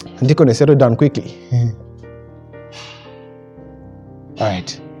 Deacon, settle down quickly. All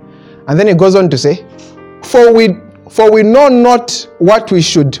right. And then he goes on to say, For we know not what we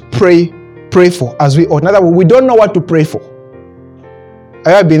should pray for as we ought. In other words, we don't know what to pray for.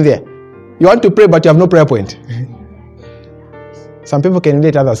 Have you been there? You want to pray, but you have no prayer point. Some people can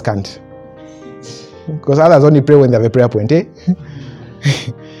relate, others can't. Because others only pray when they have a prayer point, eh?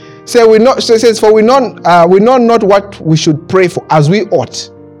 So it says, for we know not what we should pray for as we ought.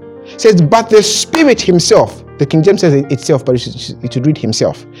 It says, but the Spirit Himself, the King James says it itself, but it should read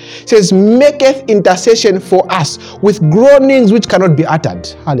Himself. It says, maketh intercession for us with groanings which cannot be uttered.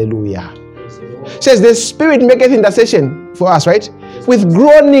 Hallelujah. It says, the Spirit maketh intercession for us, right? With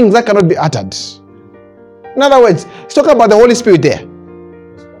groanings that cannot be uttered. In other words, it's talking about the Holy Spirit there.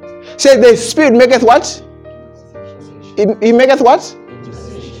 It says, the Spirit maketh what? He maketh what?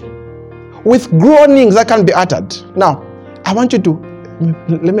 With groanings that can be uttered. Now, I want to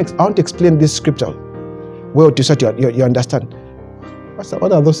explain this scripture well to so you understand.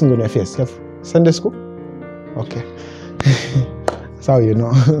 What are those things on your face? You have Sunday school? Okay. That's how you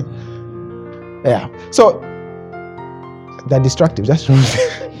know. Yeah. So they're destructive. Just remember.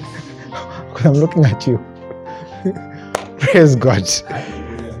 I'm looking at you. Praise God.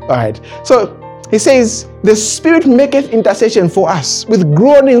 All right. So he says, the Spirit maketh intercession for us with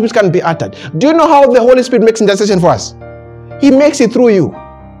groanings which can be uttered. Do you know how the Holy Spirit makes intercession for us? He makes it through you.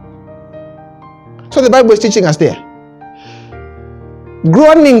 So the Bible is teaching us there.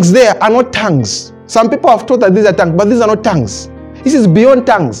 Groanings there are not tongues. Some people have thought that these are tongues, but these are not tongues. This is beyond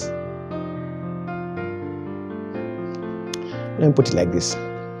tongues. Let me put it like this.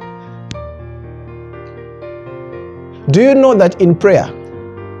 Do you know that in prayer,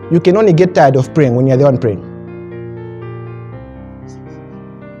 you can only get tired of praying when you're the one praying?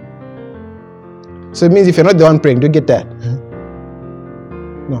 So it means if you're not the one praying, do you get tired?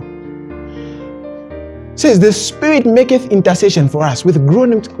 No. It says, the Spirit maketh intercession for us with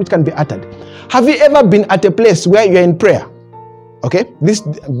groanings which can be uttered. Have you ever been at a place where you're in prayer? Okay? This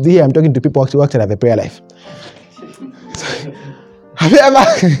here I'm talking to people who actually have a prayer life. Have you ever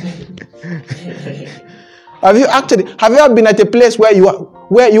been at a place where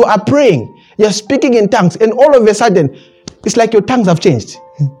you are praying, you're speaking in tongues, and all of a sudden it's like your tongues have changed?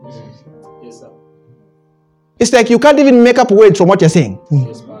 Yes, sir. It's like you can't even make up words from what you're saying.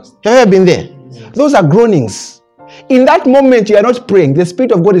 Yes, Pastor. Have you ever been there? Yes. Those are groanings. In that moment you are not praying, the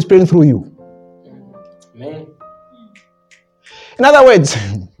Spirit of God is praying through you. Amen. In other words,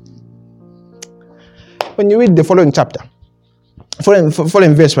 when you read the following chapter,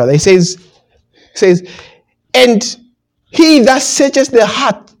 following verse rather, it says, and he that searches the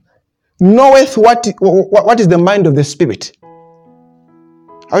heart knoweth what is the mind of the Spirit.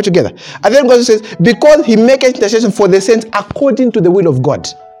 Are we together? And then God says, because he maketh intercession for the saints according to the will of God.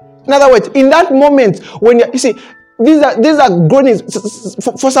 In other words, in that moment, when you see, these are groanings.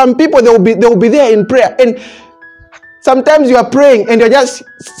 For some people, they will be there in prayer, and sometimes you are praying and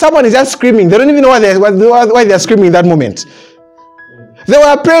someone is just screaming. They don't even know why they're screaming in that moment. They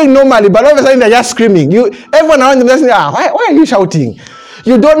were praying normally, but all of a sudden they're just screaming. Everyone around them is saying, why are you shouting?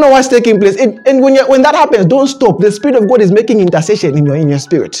 You don't know what's taking place. And when that happens, don't stop. The Spirit of God is making intercession in your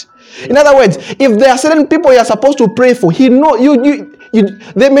spirit. In other words, if there are certain people you're supposed to pray for, He know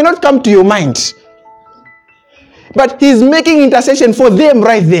they may not come to your mind, but He's making intercession for them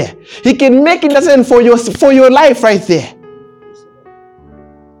right there. He can make intercession for your life right there.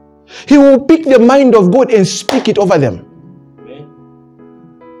 He will pick the mind of God and speak it over them.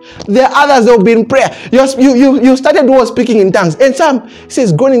 There are others that will be in prayer. You started speaking in tongues, and some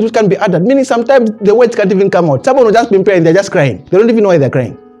says groanings which can be uttered, meaning sometimes the words can't even come out. Someone will just be in prayer and they're just crying. They don't even know why they're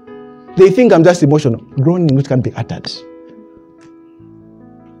crying. They think I'm just emotional. Groaning which can be uttered.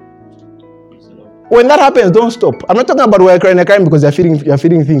 When that happens, don't stop. I'm not talking about where you're crying because you're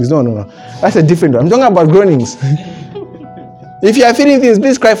feeling things. No. That's a different one. I'm talking about groanings. If you are feeling things,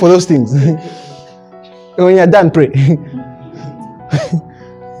 please cry for those things. When you're done, pray.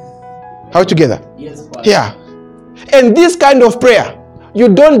 How together? Yes, Father. Yeah. And this kind of prayer, you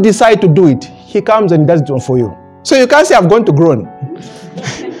don't decide to do it. He comes and does it for you. So you can't say, I've gone to groan.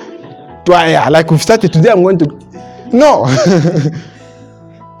 Like we've started today, I'm going to. No.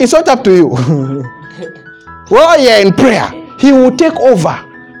 It's not up to you. While you're in prayer, He will take over.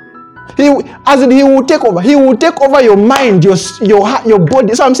 He will take over. He will take over your mind, your heart, your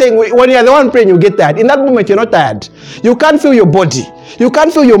body. So I'm saying, when you're the one praying, you get tired. In that moment, you're not tired. You can't feel your body. You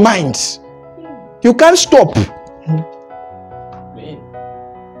can't feel your mind. You can't stop.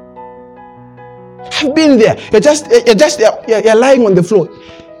 I've been there. You're lying on the floor.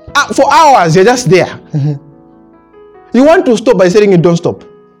 For hours, you're just there. You want to stop by saying you don't stop.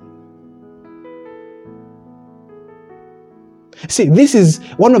 See, this is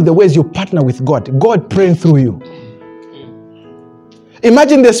one of the ways you partner with God. God praying through you.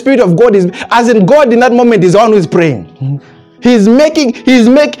 Imagine the Spirit of God is, as in God in that moment is the one who is praying. He's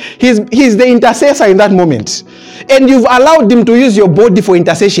the intercessor in that moment. And you've allowed him to use your body for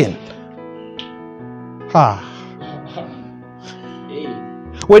intercession.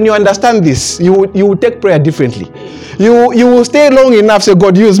 When you understand this, you will take prayer differently. You will stay long enough, say,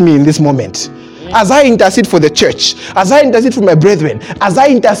 God, use me in this moment. As I intercede for the church, as I intercede for my brethren, as I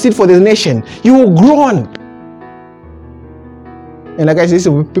intercede for the nation, you will grow on. And like I said, these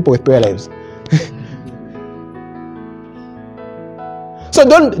are people with prayer lives. So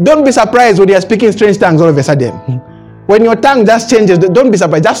don't be surprised when you are speaking strange tongues all of a sudden. When your tongue just changes, don't be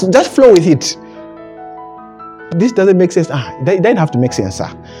surprised. Just flow with it. This doesn't make sense. It doesn't have to make sense, sir.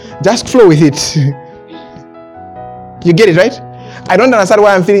 Just flow with it. You get it, right? I don't understand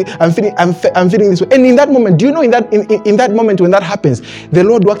why I'm feeling this way. And in that moment, do you know in that moment when that happens, the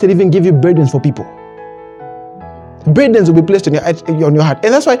Lord will actually even give you burdens for people. Burdens will be placed on your heart.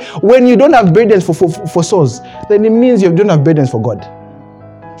 And that's why when you don't have burdens for souls, then it means you don't have burdens for God.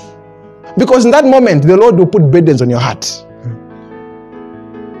 Because in that moment, the Lord will put burdens on your heart.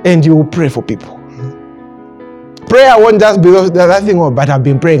 And you will pray for people. Prayer won't just be that thing, but I've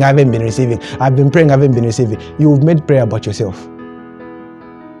been praying, I haven't been receiving. I've been praying, I haven't been receiving. You've made prayer about yourself.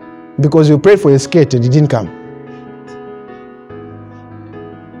 Because you prayed for a skate and it didn't come.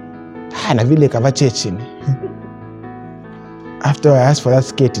 I feel like I have a church in. After I asked for that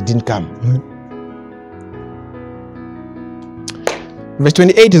skate, it didn't come. Verse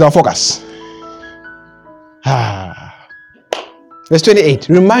 28 is our focus. Verse 28.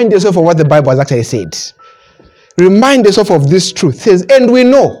 Remind yourself of what the Bible has actually said. Remind yourself of this truth. It says, and we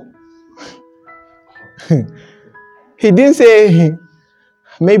know. He didn't say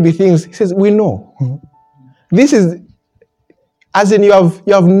maybe things. He says, we know. This is, as in you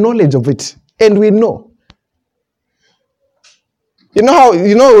have knowledge of it. And we know. You know how,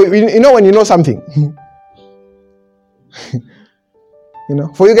 you know when you know something.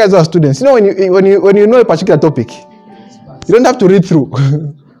 For you guys who are students, when you know a particular topic, you don't have to read through.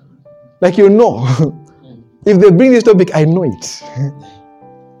 Like you know. If they bring this topic, I know it.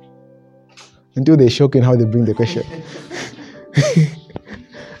 Until they shock in how they bring the question.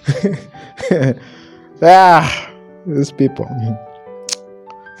 These people.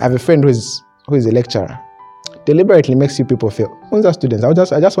 I have a friend who is a lecturer. Deliberately makes you people fail. Who's our students?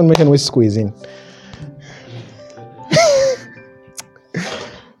 I just want to mention which school is in.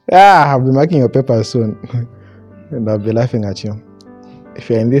 I'll be marking your paper soon. And I'll be laughing at you. If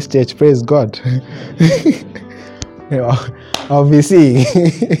you're in this church, praise God. I'll be seeing.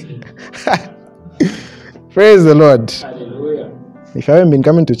 Praise the Lord. Hallelujah. If you haven't been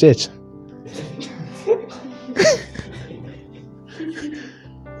coming to church.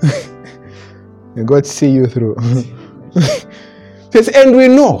 May God see you through. It says, and we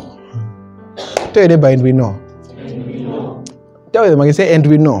know. Tell your neighbor, and we know. And we know. Tell them again, say, and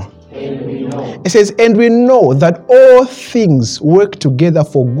we know. And we know. It says, and we know that all things work together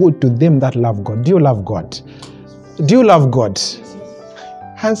for good to them that love God. Do you love God? Do you love God?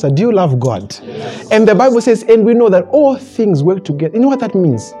 Answer, do you love God? Yes. And the Bible says, and we know that all things work together. You know what that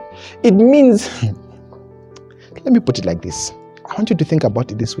means? It means, let me put it like this. I want you to think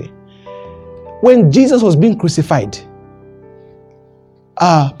about it this way. When Jesus was being crucified,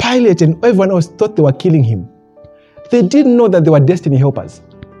 Pilate and everyone else thought they were killing him. They didn't know that they were destiny helpers.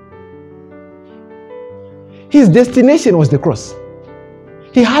 His destination was the cross.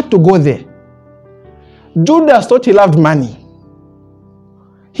 He had to go there. Judas thought he loved money.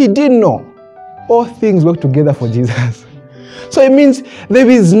 He didn't know all things work together for Jesus. So it means there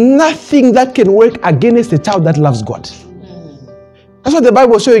is nothing that can work against a child that loves God. That's what the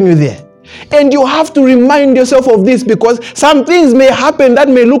Bible is showing you there. And you have to remind yourself of this, because some things may happen that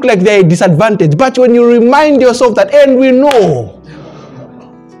may look like they're a disadvantage. But when you remind yourself that, and we know.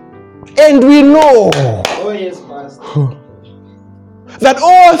 Oh yes, Pastor. That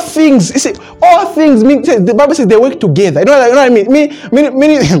all things, you see, all things mean, the Bible says they work together. You know what I mean?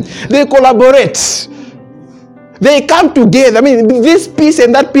 Meaning they collaborate. They come together. I mean, this piece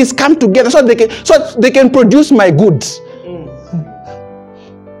and that piece come together so they can produce my goods.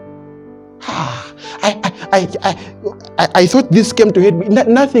 I thought this came to hurt me.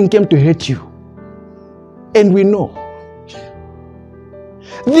 Nothing came to hurt you. And we know.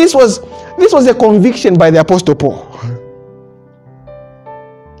 This was a conviction by the Apostle Paul.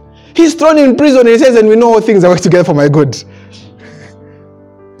 He's thrown in prison and he says, and we know all things that work together for my good.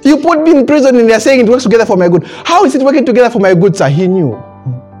 You put me in prison and they're saying it works together for my good. How is it working together for my good, sir? He knew.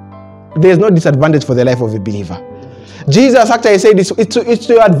 There's no disadvantage for the life of a believer. Jesus actually said it's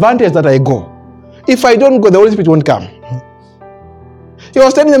to your advantage that I go. If I don't go, the Holy Spirit won't come. He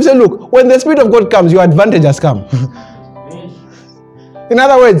was telling them, say, look, when the Spirit of God comes, your advantage has come. In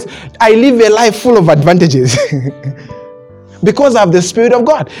other words, I live a life full of advantages. Because I have the Spirit of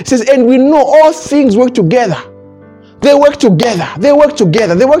God. It says, and we know all things work together. They work together. They work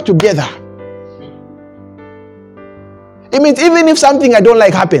together. They work together. It means even if something I don't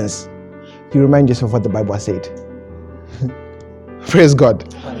like happens, you remind yourself what the Bible has said. Praise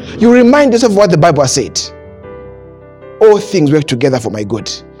God. You remind yourself what the Bible has said. All things work together for my good.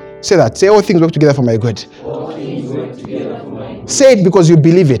 Say that. Say, all things work together for my good. All things work together for my good. Say it because you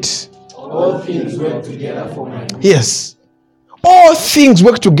believe it. All things work together for my good. Yes. All things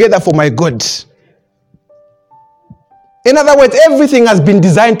work together for my good. In other words, everything has been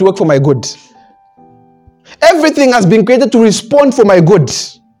designed to work for my good. Everything has been created to respond for my good.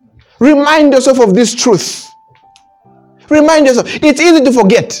 Remind yourself of this truth. Remind yourself. It's easy to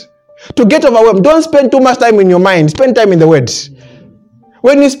forget, to get overwhelmed. Don't spend too much time in your mind. Spend time in the Word.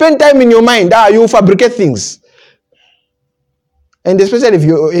 When you spend time in your mind, you fabricate things. And especially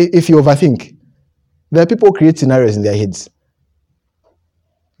if you overthink. There are people who create scenarios in their heads.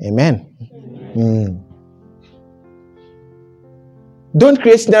 Amen. Don't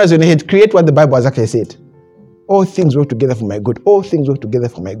create scenarios in your head. Create what the Bible has actually said. All things work together for my good. All things work together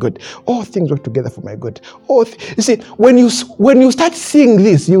for my good. All things work together for my good. You see, when you start seeing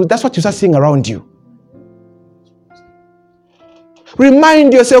this, that's what you start seeing around you.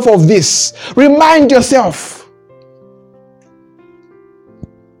 Remind yourself of this. Remind yourself.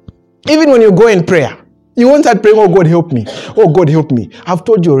 Even when you go in prayer, you won't start praying, oh God help me. Oh God help me. I've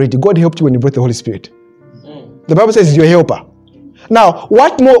told you already, God helped you when you brought the Holy Spirit. The Bible says he's your helper. Now,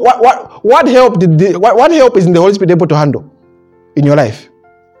 what help is in the Holy Spirit able to handle in your life?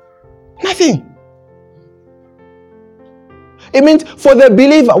 Nothing. It means for the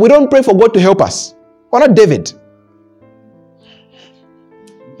believer, we don't pray for God to help us. We're not David.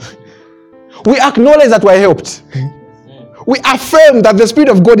 We acknowledge that we're helped. We affirm that the Spirit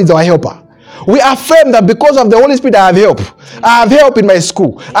of God is our helper. We affirm that because of the Holy Spirit, I have help. I have help in my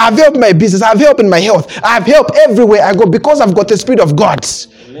school. I have help in my business. I have help in my health. I have help everywhere I go because I've got the Spirit of God.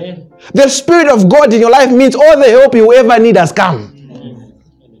 Amen. The Spirit of God in your life means all the help you ever need has come. Amen.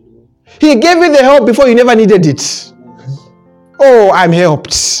 He gave you the help before you never needed it. Oh, I'm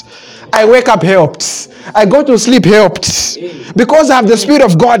helped. I wake up helped. I go to sleep helped. Because I have the Spirit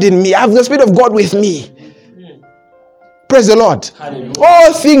of God in me. I have the Spirit of God with me. Praise the Lord. Hallelujah.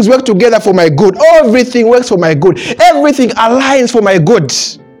 All things work together for my good. Everything works for my good. Everything aligns for my good.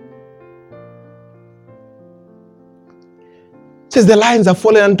 It says the lines are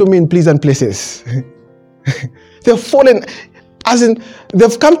fallen unto me in pleasant places. They've fallen, as in,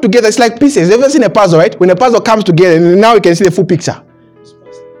 they've come together. It's like pieces. You've ever seen a puzzle, right? When a puzzle comes together, and now you can see the full picture.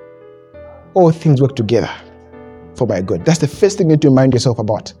 All things work together for my good. That's the first thing you need to remind yourself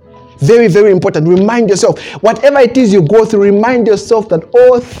about. Very, very important. Remind yourself. Whatever it is you go through, remind yourself that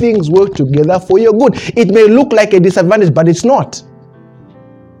all things work together for your good. It may look like a disadvantage, but it's not.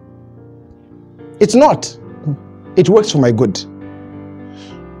 It's not. It works for my good.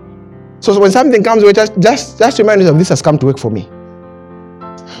 So when something comes, just remind yourself, this has come to work for me.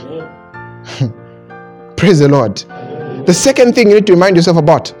 Praise the Lord. The second thing you need to remind yourself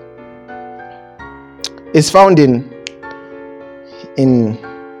about is found in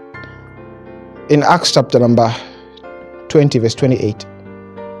Acts chapter number 20, verse 28.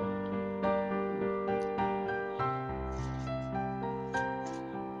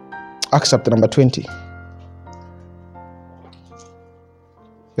 Acts chapter number 20,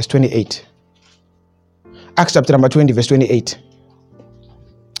 verse 28. Acts chapter number 20, verse 28.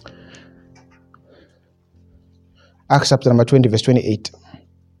 Acts chapter number 20, verse 28.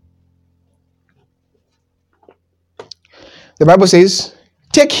 The Bible says,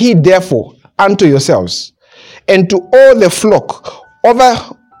 take heed therefore unto yourselves and to all the flock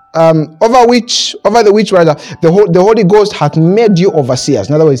over which the Holy Ghost hath made you overseers.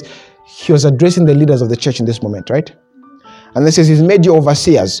 In other words, he was addressing the leaders of the church in this moment, right? And this says he's made you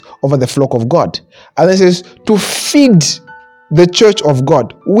overseers over the flock of God. And this says to feed the church of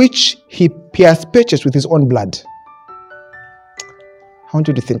God, which he hath purchased with his own blood. I want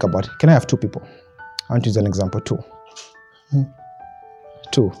you to think about it. Can I have two people? I want to use an example.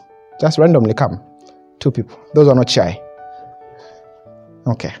 Two. Just randomly come. Two people. Those are not shy.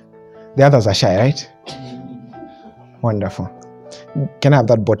 Okay. The others are shy, right? Wonderful. Can I have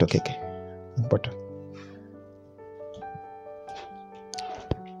that bottle, Keke? Bottle.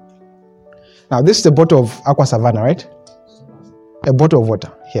 Now, this is a bottle of Aqua Savannah, right? A bottle of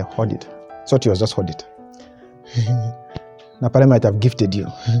water. Here, hold it. So yours, just hold it. Napale might have gifted you.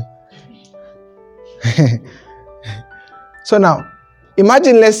 So now,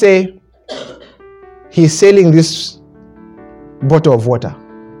 imagine, let's say, he's selling this bottle of water,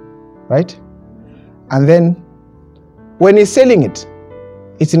 right? And then, when he's selling it,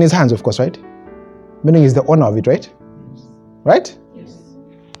 it's in his hands, of course, right? Meaning he's the owner of it, right? Right? Yes.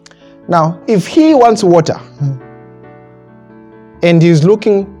 Now, if he wants water, and he's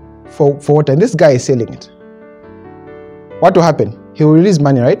looking for water, and this guy is selling it, what will happen? He will release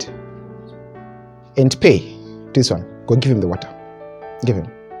money, right? And pay this one. Go give him the water. Give him.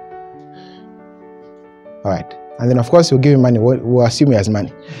 All right. And then, of course, he'll give him money. We'll assume he has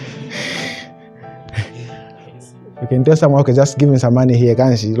money. You can tell someone, okay, just give him some money here.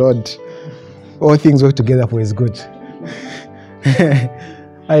 Can't you, Lord? All things work together for his good.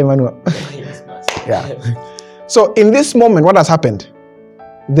 Hi, Emmanuel. Yeah. So, in this moment, what has happened?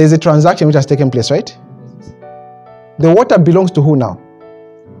 There's a transaction which has taken place, right? The water belongs to who now?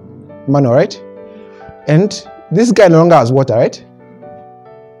 Emmanuel, right? And this guy no longer has water, right?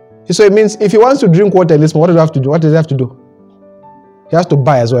 So it means if he wants to drink water in this moment, what does he have to do? What does he have to do? He has to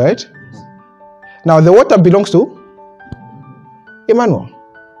buy as well, right? Now the water belongs to Emmanuel.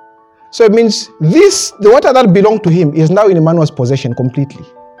 So it means the water that belonged to him is now in Emmanuel's possession completely.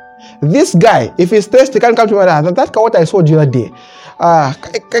 This guy, if he's thirsty, can't come to me. That water I saw the other day. I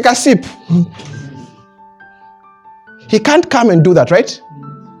can sip. He can't come and do that, right?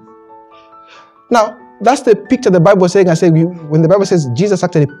 Now, that's the picture the Bible is saying. When the Bible says Jesus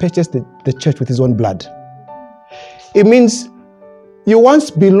actually purchased the church with his own blood, it means you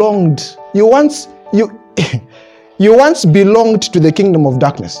once belonged. You once belonged to the kingdom of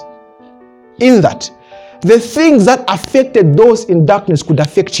darkness. In that, the things that affected those in darkness could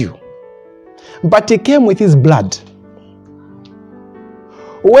affect you, but he came with his blood,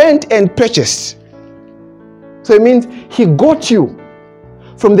 went and purchased. So it means he got you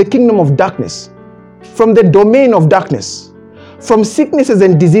from the kingdom of darkness, from the domain of darkness, from sicknesses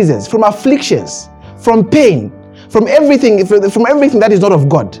and diseases, from afflictions, from pain, from everything that is not of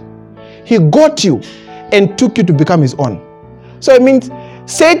God. He got you and took you to become his own. So it means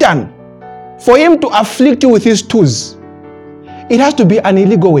Satan, for him to afflict you with his tools, it has to be an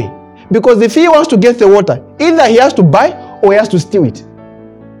illegal way. Because if he wants to get the water, either he has to buy or he has to steal it.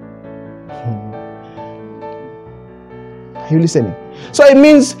 Are you listening? So it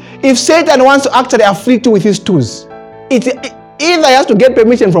means if Satan wants to actually afflict you with his tools, either he has to get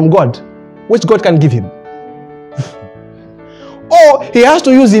permission from God, which God can give him, or he has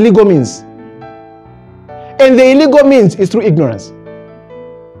to use illegal means. And the illegal means is through ignorance.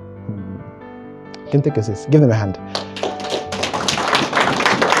 You can take a seat. Give them a hand.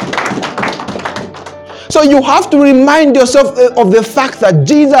 So you have to remind yourself of the fact that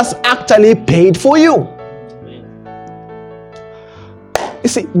Jesus actually paid for you. You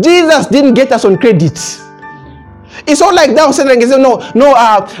see, Jesus didn't get us on credit. It's not like now saying,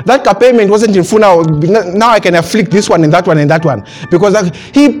 that car payment wasn't in full now. Now I can afflict this one and that one and that one. Because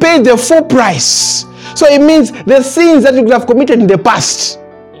he paid the full price. So it means the sins that you could have committed in the past,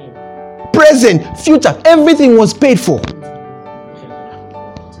 present, future, everything was paid for.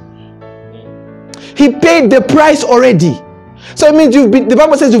 He paid the price already. So it means the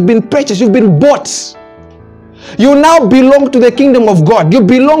Bible says you've been purchased, you've been bought. You now belong to the kingdom of God. You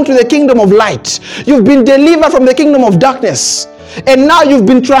belong to the kingdom of light. You've been delivered from the kingdom of darkness. And now you've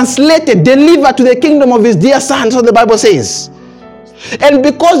been translated, delivered to the kingdom of his dear son, so the Bible says. And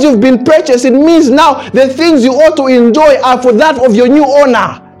because you've been purchased, it means now the things you ought to enjoy are for that of your new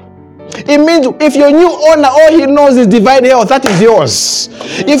owner. It means if your new owner, all he knows is divine health, that is yours.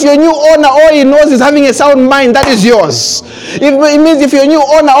 If your new owner, all he knows is having a sound mind, that is yours. It means if your new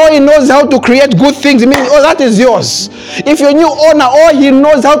owner, all he knows is how to create good things, it means, that is yours. If your new owner, all he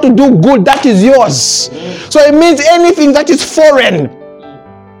knows how to do good, that is yours. So it means anything that is foreign,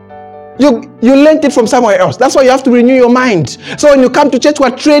 you learned it from somewhere else. That's why you have to renew your mind. So when you come to church,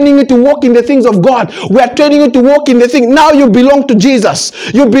 we're training you to walk in the things of God. We are training you to walk in the thing. Now you belong to Jesus.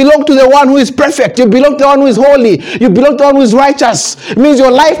 You belong to the one who is perfect. You belong to the one who is holy. You belong to the one who is righteous. It means your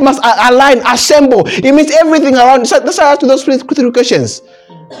life must align, assemble. It means everything around. So that's why I ask you those three questions.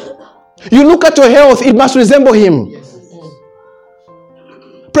 You look at your health, it must resemble him.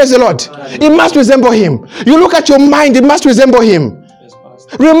 Praise the Lord. It must resemble him. You look at your mind, it must resemble him.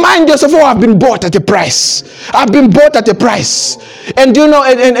 Remind yourself, I've been bought at a price. I've been bought at a price. And do you know,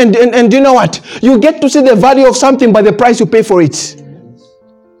 and do you know what? You get to see the value of something by the price you pay for it.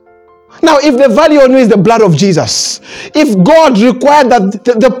 Now, if the value on you is the blood of Jesus, if God required that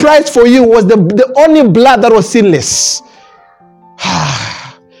the price for you was the only blood that was sinless,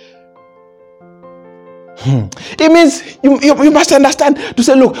 It means you must understand to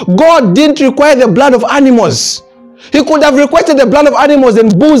say, look, God didn't require the blood of animals. He could have requested the blood of animals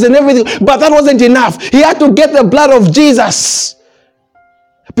and bulls and everything, but that wasn't enough. He had to get the blood of Jesus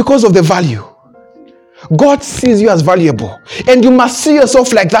because of the value. God sees you as valuable, and you must see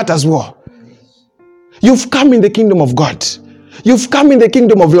yourself like that as well. You've come in the kingdom of God. You've come in the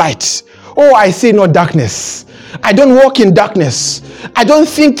kingdom of light. Oh, I see no darkness. I don't walk in darkness. I don't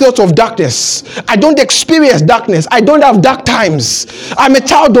think thoughts of darkness. I don't experience darkness. I don't have dark times. I'm a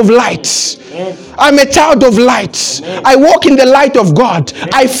child of light. I'm a child of light. I walk in the light of God.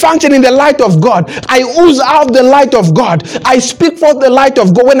 I function in the light of God. I ooze out the light of God. I speak forth the light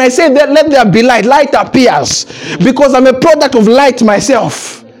of God. When I say that, let there be light, light appears. Because I'm a product of light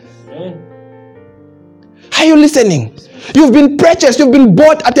myself. Are you listening? You've been purchased. You've been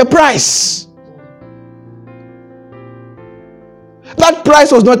bought at a price. That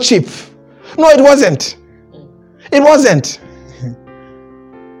price was not cheap. No, it wasn't. It wasn't.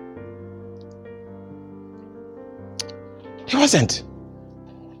 It wasn't.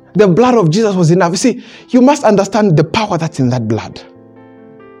 The blood of Jesus was enough. You see, you must understand the power that's in that blood.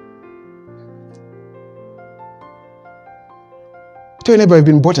 Tell your neighbor, you've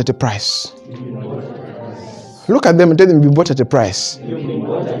been bought at a price. Look at them and tell them you've been bought at a price.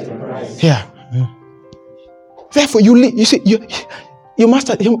 Yeah. Therefore, you see, you must,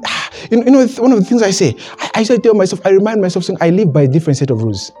 you know, one of the things I say, I tell myself, I remind myself, saying, I live by a different set of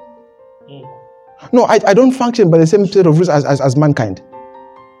rules. No, I don't function by the same set of rules as mankind.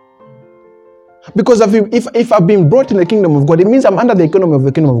 Because if I've been brought in the kingdom of God, it means I'm under the economy of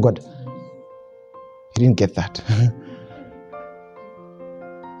the kingdom of God. You didn't get that.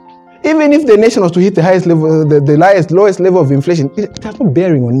 Even if the nation was to hit the highest level, the lowest level of inflation, it has no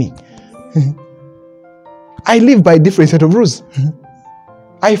bearing on me. I live by a different set of rules.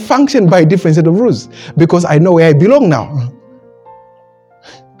 I function by a different set of rules because I know where I belong now.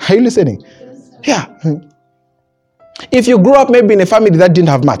 Are you listening? Yeah. If you grew up maybe in a family that didn't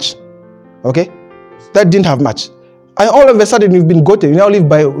have much, okay? That didn't have much. And all of a sudden you've been goated.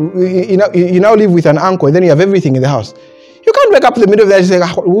 You now live with an uncle, and then you have everything in the house. You can't wake up in the middle of the night and say,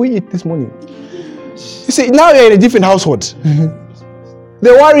 what will we eat this morning? You see, now you're in a different household.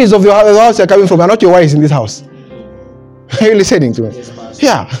 The worries of the house you're coming from are not your worries in this house. Are you listening to me?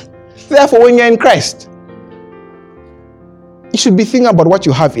 Yeah. Therefore, when you're in Christ, you should be thinking about what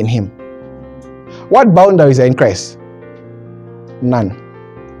you have in Him. What boundaries are in Christ? None.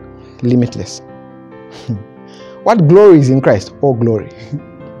 Limitless. What glory is in Christ? All glory.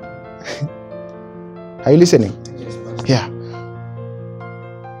 Are you listening? Yeah.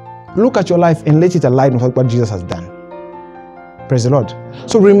 Look at your life and let it align with what Jesus has done. Praise the Lord.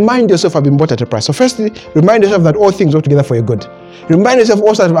 So remind yourself, I've been bought at a price. So firstly, remind yourself that all things work together for your good. Remind yourself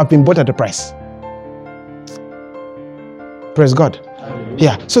also that I've been bought at a price. Praise God.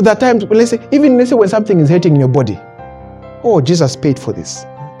 Yeah. So that times, let's say when something is hurting in your body, oh, Jesus paid for this.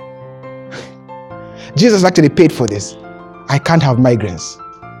 Jesus actually paid for this. I can't have migraines.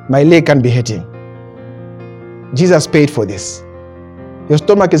 My leg can't be hurting. Jesus paid for this. Your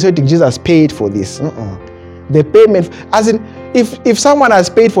stomach is hurting. Jesus paid for this. The payment, as in, if someone has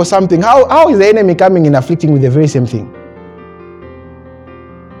paid for something, how is the enemy coming and afflicting with the very same thing?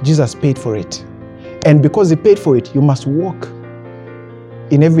 Jesus paid for it. And because He paid for it, you must walk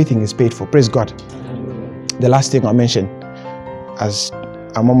in everything is paid for. Praise God. The last thing I'll mention, as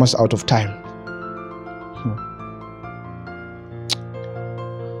I'm almost out of time.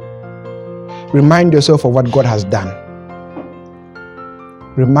 Remind yourself of what God has done.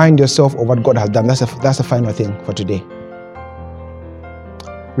 Remind yourself of what God has done. That's the final thing for today.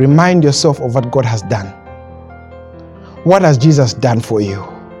 Remind yourself of what God has done. What has Jesus done for you?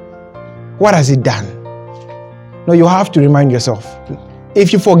 What has He done? No, you have to remind yourself.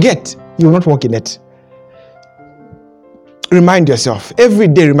 If you forget, you will not walk in it. Remind yourself. Every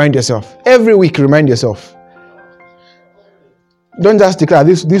day, remind yourself. Every week, remind yourself. Don't just declare,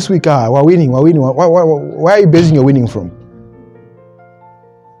 this week, we're winning. Where are you basing your winning from?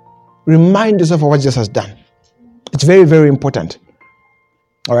 Remind yourself of what Jesus has done. It's very, very important.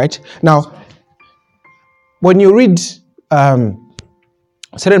 All right? Now, when you read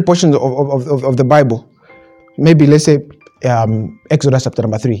certain portions of the Bible, maybe let's say Exodus chapter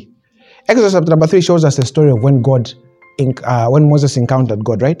number 3. Exodus chapter number 3 shows us the story of when Moses encountered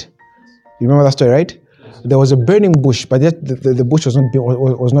God, right? You remember that story, right? There was a burning bush, but yet the bush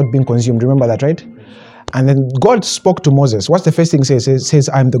was not being consumed. Remember that, right? And then God spoke to Moses. What's the first thing he says? He says,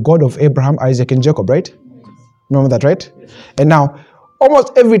 I'm the God of Abraham, Isaac, and Jacob, right? Remember that, right? And now,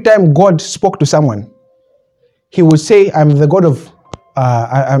 almost every time God spoke to someone, He would say, I'm the God of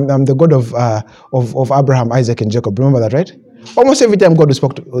I'm the God of Abraham, Isaac, and Jacob. Remember that, right? Almost every time God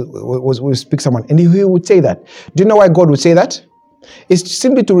would speak someone, and he would say that. Do you know why God would say that? It's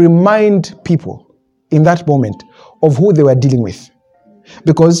simply to remind people in that moment of who they were dealing with.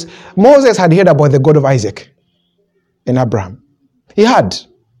 Because Moses had heard about the God of Isaac and Abraham. He had.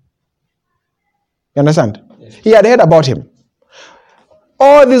 You understand? Yes. He had heard about him.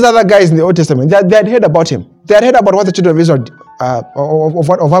 All these other guys in the Old Testament, they had heard about him. They had heard about what the children of Israel,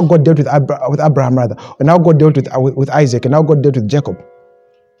 of how God dealt with Abraham, rather, and how God dealt with Isaac, and how God dealt with Jacob.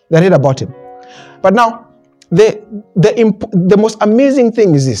 They had heard about him. But now, the most amazing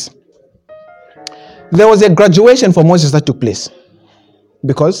thing is this. There was a graduation for Moses that took place.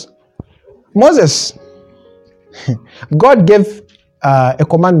 Because Moses, God gave a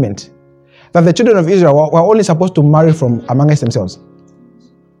commandment that the children of Israel were only supposed to marry from amongst themselves.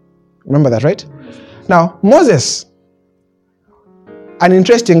 Remember that, right? Now, Moses, an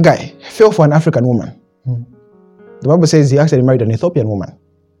interesting guy, fell for an African woman. The Bible says he actually married an Ethiopian woman.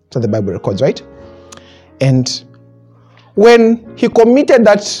 So the Bible records, right? And when he committed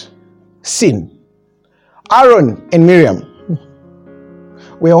that sin, Aaron and Miriam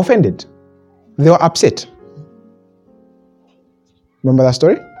were offended. They were upset. Remember that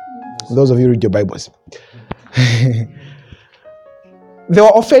story? Those of you who read your Bibles. They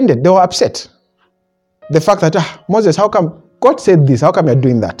were offended. They were upset. The fact that, Moses, how come God said this? How come you're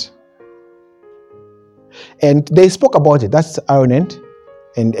doing that? And they spoke about it. That's Aaron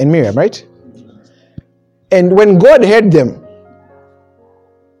and Miriam, right? And when God heard them,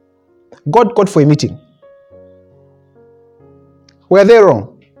 God called for a meeting. Were they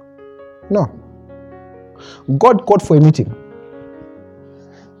wrong? No. God called for a meeting.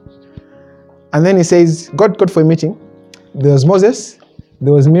 And then he says, God called for a meeting. There was Moses,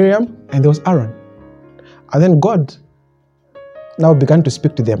 there was Miriam, and there was Aaron. And then God now began to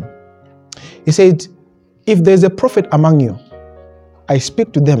speak to them. He said, if there's a prophet among you, I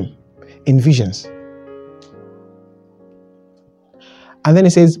speak to them in visions. And then he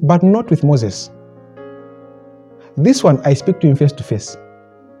says, but not with Moses. This one I speak to him face to face.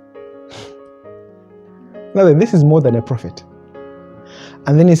 Now this is more than a prophet.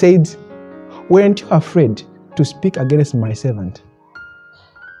 And then he said, weren't you afraid to speak against my servant?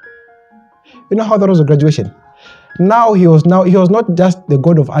 You know how that was a graduation? Now he was not just the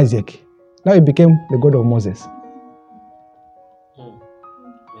God of Isaac. Now he became the God of Moses.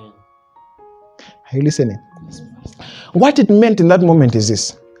 Are you listening? What it meant in that moment is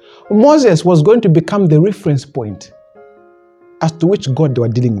this. Moses was going to become the reference point as to which God they were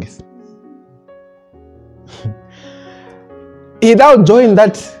dealing with. He now joined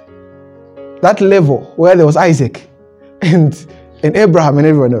that level where there was Isaac and Abraham and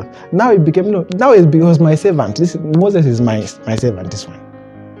everyone else. Now it became, now it was my servant. Moses is my servant, this one.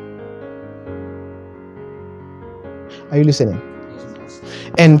 Are you listening?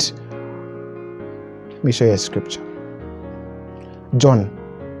 And let me show you a scripture. John,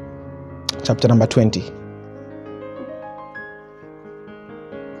 chapter number 20.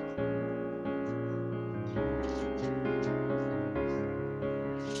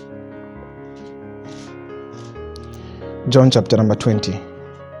 John chapter number 20.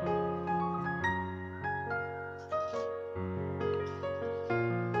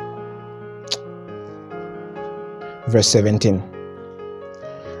 Verse 17.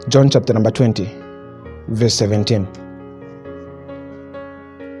 John chapter number 20. Verse 17.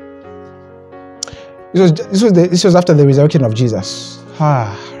 This was after the resurrection of Jesus.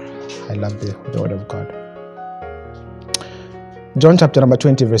 I love the word of God. John chapter number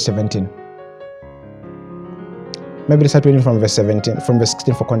 20, verse 17. Maybe let's start reading from verse 17, from verse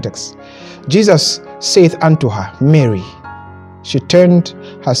 16 for context. Jesus saith unto her, Mary. She turned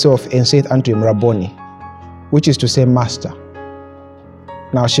herself and saith unto him, Rabboni, which is to say, Master.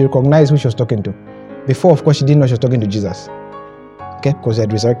 Now she recognized who she was talking to. Before, of course, she didn't know she was talking to Jesus. Okay, because he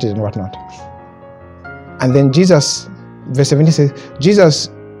had resurrected and whatnot. And then Jesus, verse 17 says, Jesus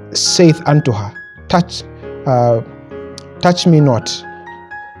saith unto her, touch me not.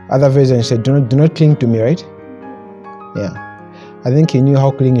 Other version said, do not cling to me, right? Yeah. I think he knew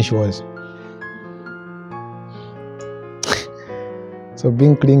how clingy she was. So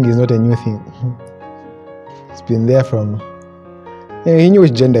being clingy is not a new thing. It's been there from... Yeah, he knew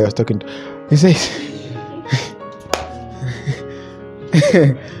which gender he was talking to. He says...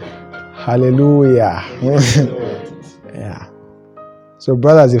 Hallelujah. Yeah. So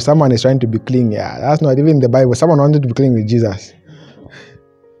brothers, if someone is trying to be clingy, that's not even in the Bible. Someone wanted to be clingy with Jesus.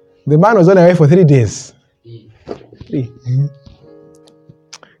 The man was on away for 3 days. He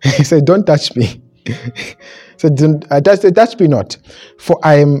said, don't touch me. So touch me not, for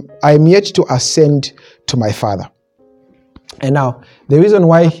I am yet to ascend to my Father. And now, the reason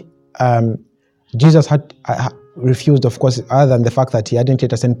why Jesus had refused, of course, other than the fact that he hadn't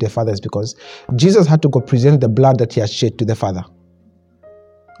yet ascended to the Father, is because Jesus had to go present the blood that he had shed to the Father.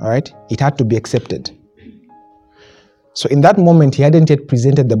 All right? It had to be accepted. So in that moment, he hadn't yet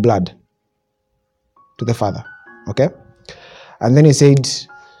presented the blood to the Father. Okay? And then he said,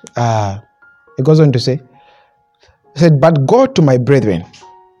 he goes on to say, he said, but go to my brethren,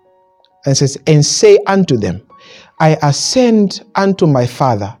 and says, and say unto them, I ascend unto my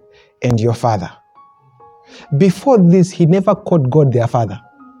Father and your Father. Before this, he never called God their Father.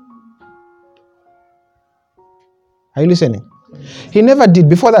 Are you listening? He never did.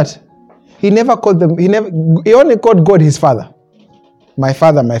 Before that, he never called them, he only called God his Father. My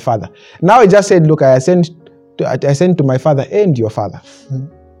Father, my Father. Now he just said, look, I ascend to my Father and your Father.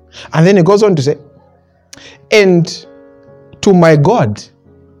 And then he goes on to say, and to my God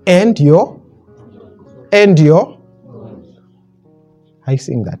and your. I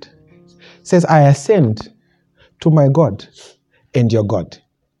sing that. It says, I ascend to my God and your God.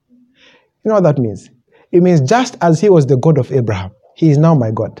 You know what that means? It means just as he was the God of Abraham, he is now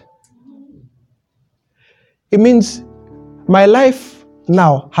my God. It means my life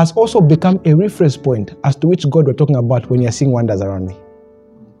now has also become a reference point as to which God we're talking about when you're seeing wonders around me.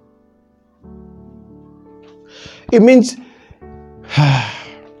 It means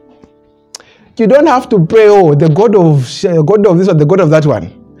you don't have to pray, oh, the God of this or the God of that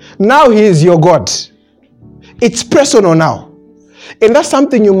one. Now he is your God. It's personal now. And that's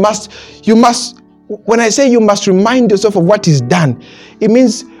something you must, when I say you must remind yourself of what is done, it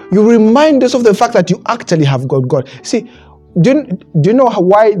means you remind yourself of the fact that you actually have got God. See, do you know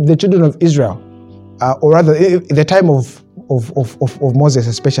why the children of Israel, or rather the time of Moses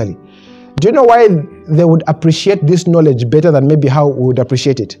especially, do you know why they would appreciate this knowledge better than maybe how we would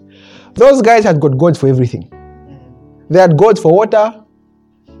appreciate it? Those guys had got gods for everything. They had gods for water.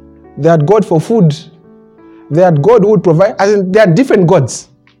 They had God for food. They had God who would provide. As in, they had different gods.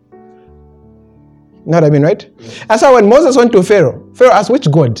 You know what I mean, right? Yeah. And so when Moses went to Pharaoh, Pharaoh asked, which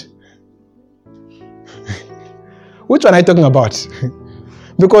God? Which one are you talking about?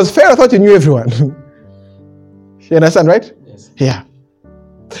 Because Pharaoh thought he knew everyone. You understand, right? Yes. Yeah.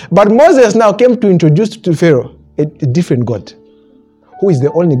 But Moses now came to introduce to Pharaoh a different God, who is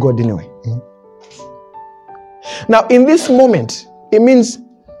the only God anyway. Now, in this moment, it means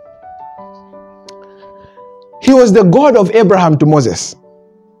he was the God of Abraham to Moses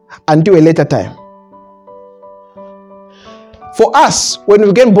until a later time. For us, when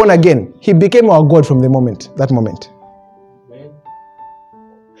we became born again, he became our God from that moment.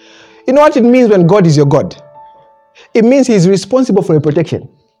 You know what it means when God is your God? It means he's responsible for your protection.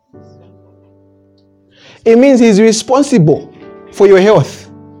 It means he's responsible for your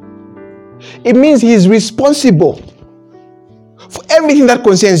health. It means he's responsible for everything that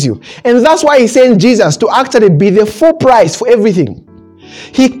concerns you. And that's why he sent Jesus to actually be the full price for everything.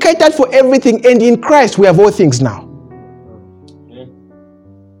 He catered for everything, and in Christ we have all things now.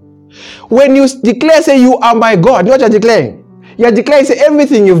 When you declare, say, you are my God, what you're declaring? You're declaring, say,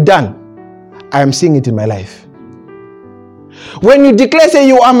 everything you've done, I am seeing it in my life. When you declare, say,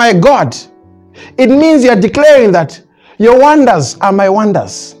 you are my God, it means you're declaring that your wonders are my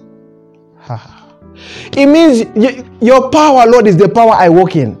wonders. It means your power, Lord, is the power I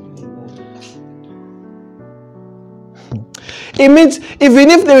walk in. It means even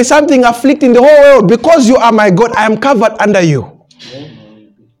if there is something afflicting the whole world, because you are my God, I am covered under you.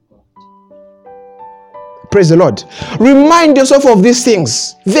 Praise the Lord. Remind yourself of these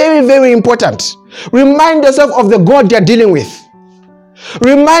things. Very, very important. Remind yourself of the God you're dealing with.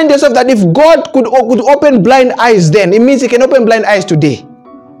 Remind yourself that if God could open blind eyes then, it means he can open blind eyes today.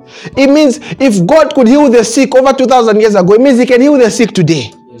 It means if God could heal the sick over 2,000 years ago, it means he can heal the sick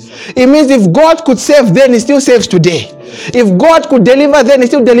today. It means if God could save then, he still saves today. If God could deliver then, he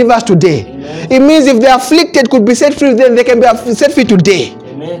still delivers today. It means if the afflicted could be set free then, they can be set free today.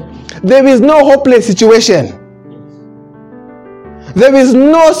 There is no hopeless situation. There is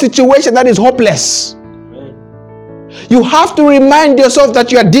no situation that is hopeless. You have to remind yourself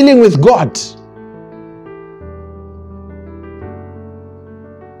that you are dealing with God.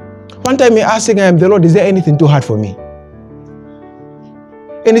 One time he asked the Lord, is there anything too hard for me?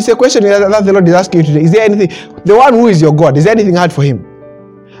 And it's a question that the Lord is asking you today. Is there anything, the one who is your God, is there anything hard for him?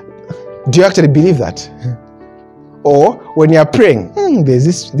 Do you actually believe that? Or when you are praying, there's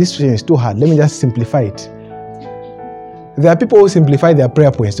this thing is too hard, let me just simplify it. There are people who simplify their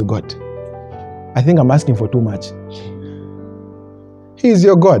prayer points to God. I think I'm asking for too much. He is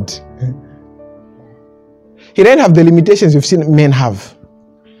your God. He didn't have the limitations you've seen men have.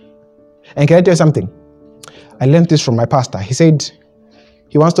 And can I tell you something? I learned this from my pastor. He said,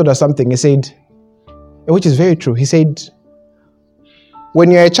 he once told us something. He said, which is very true. He said, when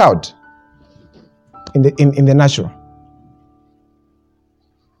you're a child, in the natural,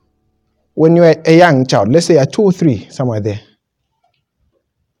 when you're a young child, let's say you're 2 or 3, somewhere there,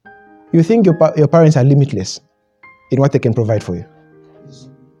 you think your parents are limitless in what they can provide for you. You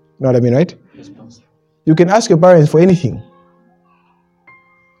know what I mean, right? You can ask your parents for anything.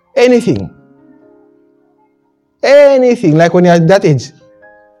 Anything. Anything. Like when you're at that age.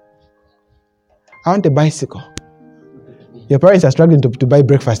 I want a bicycle. Your parents are struggling to buy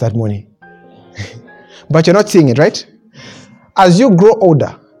breakfast that morning. But you're not seeing it, right? As you grow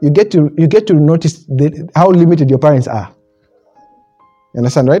older, you get to notice how limited your parents are. You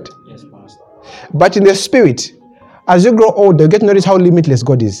understand, right? Yes, Pastor. But in the spirit, as you grow older, you get to notice how limitless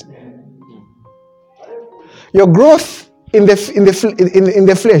God is. Your growth in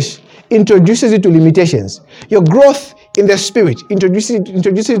the flesh introduces you to limitations. Your growth in the spirit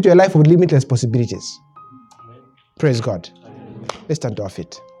introduces you to a life of limitless possibilities. Praise God. Let's stand to our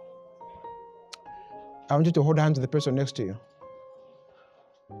feet. I want you to hold hands to the person next to you.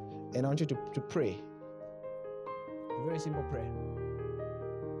 And I want you to pray. A very simple prayer.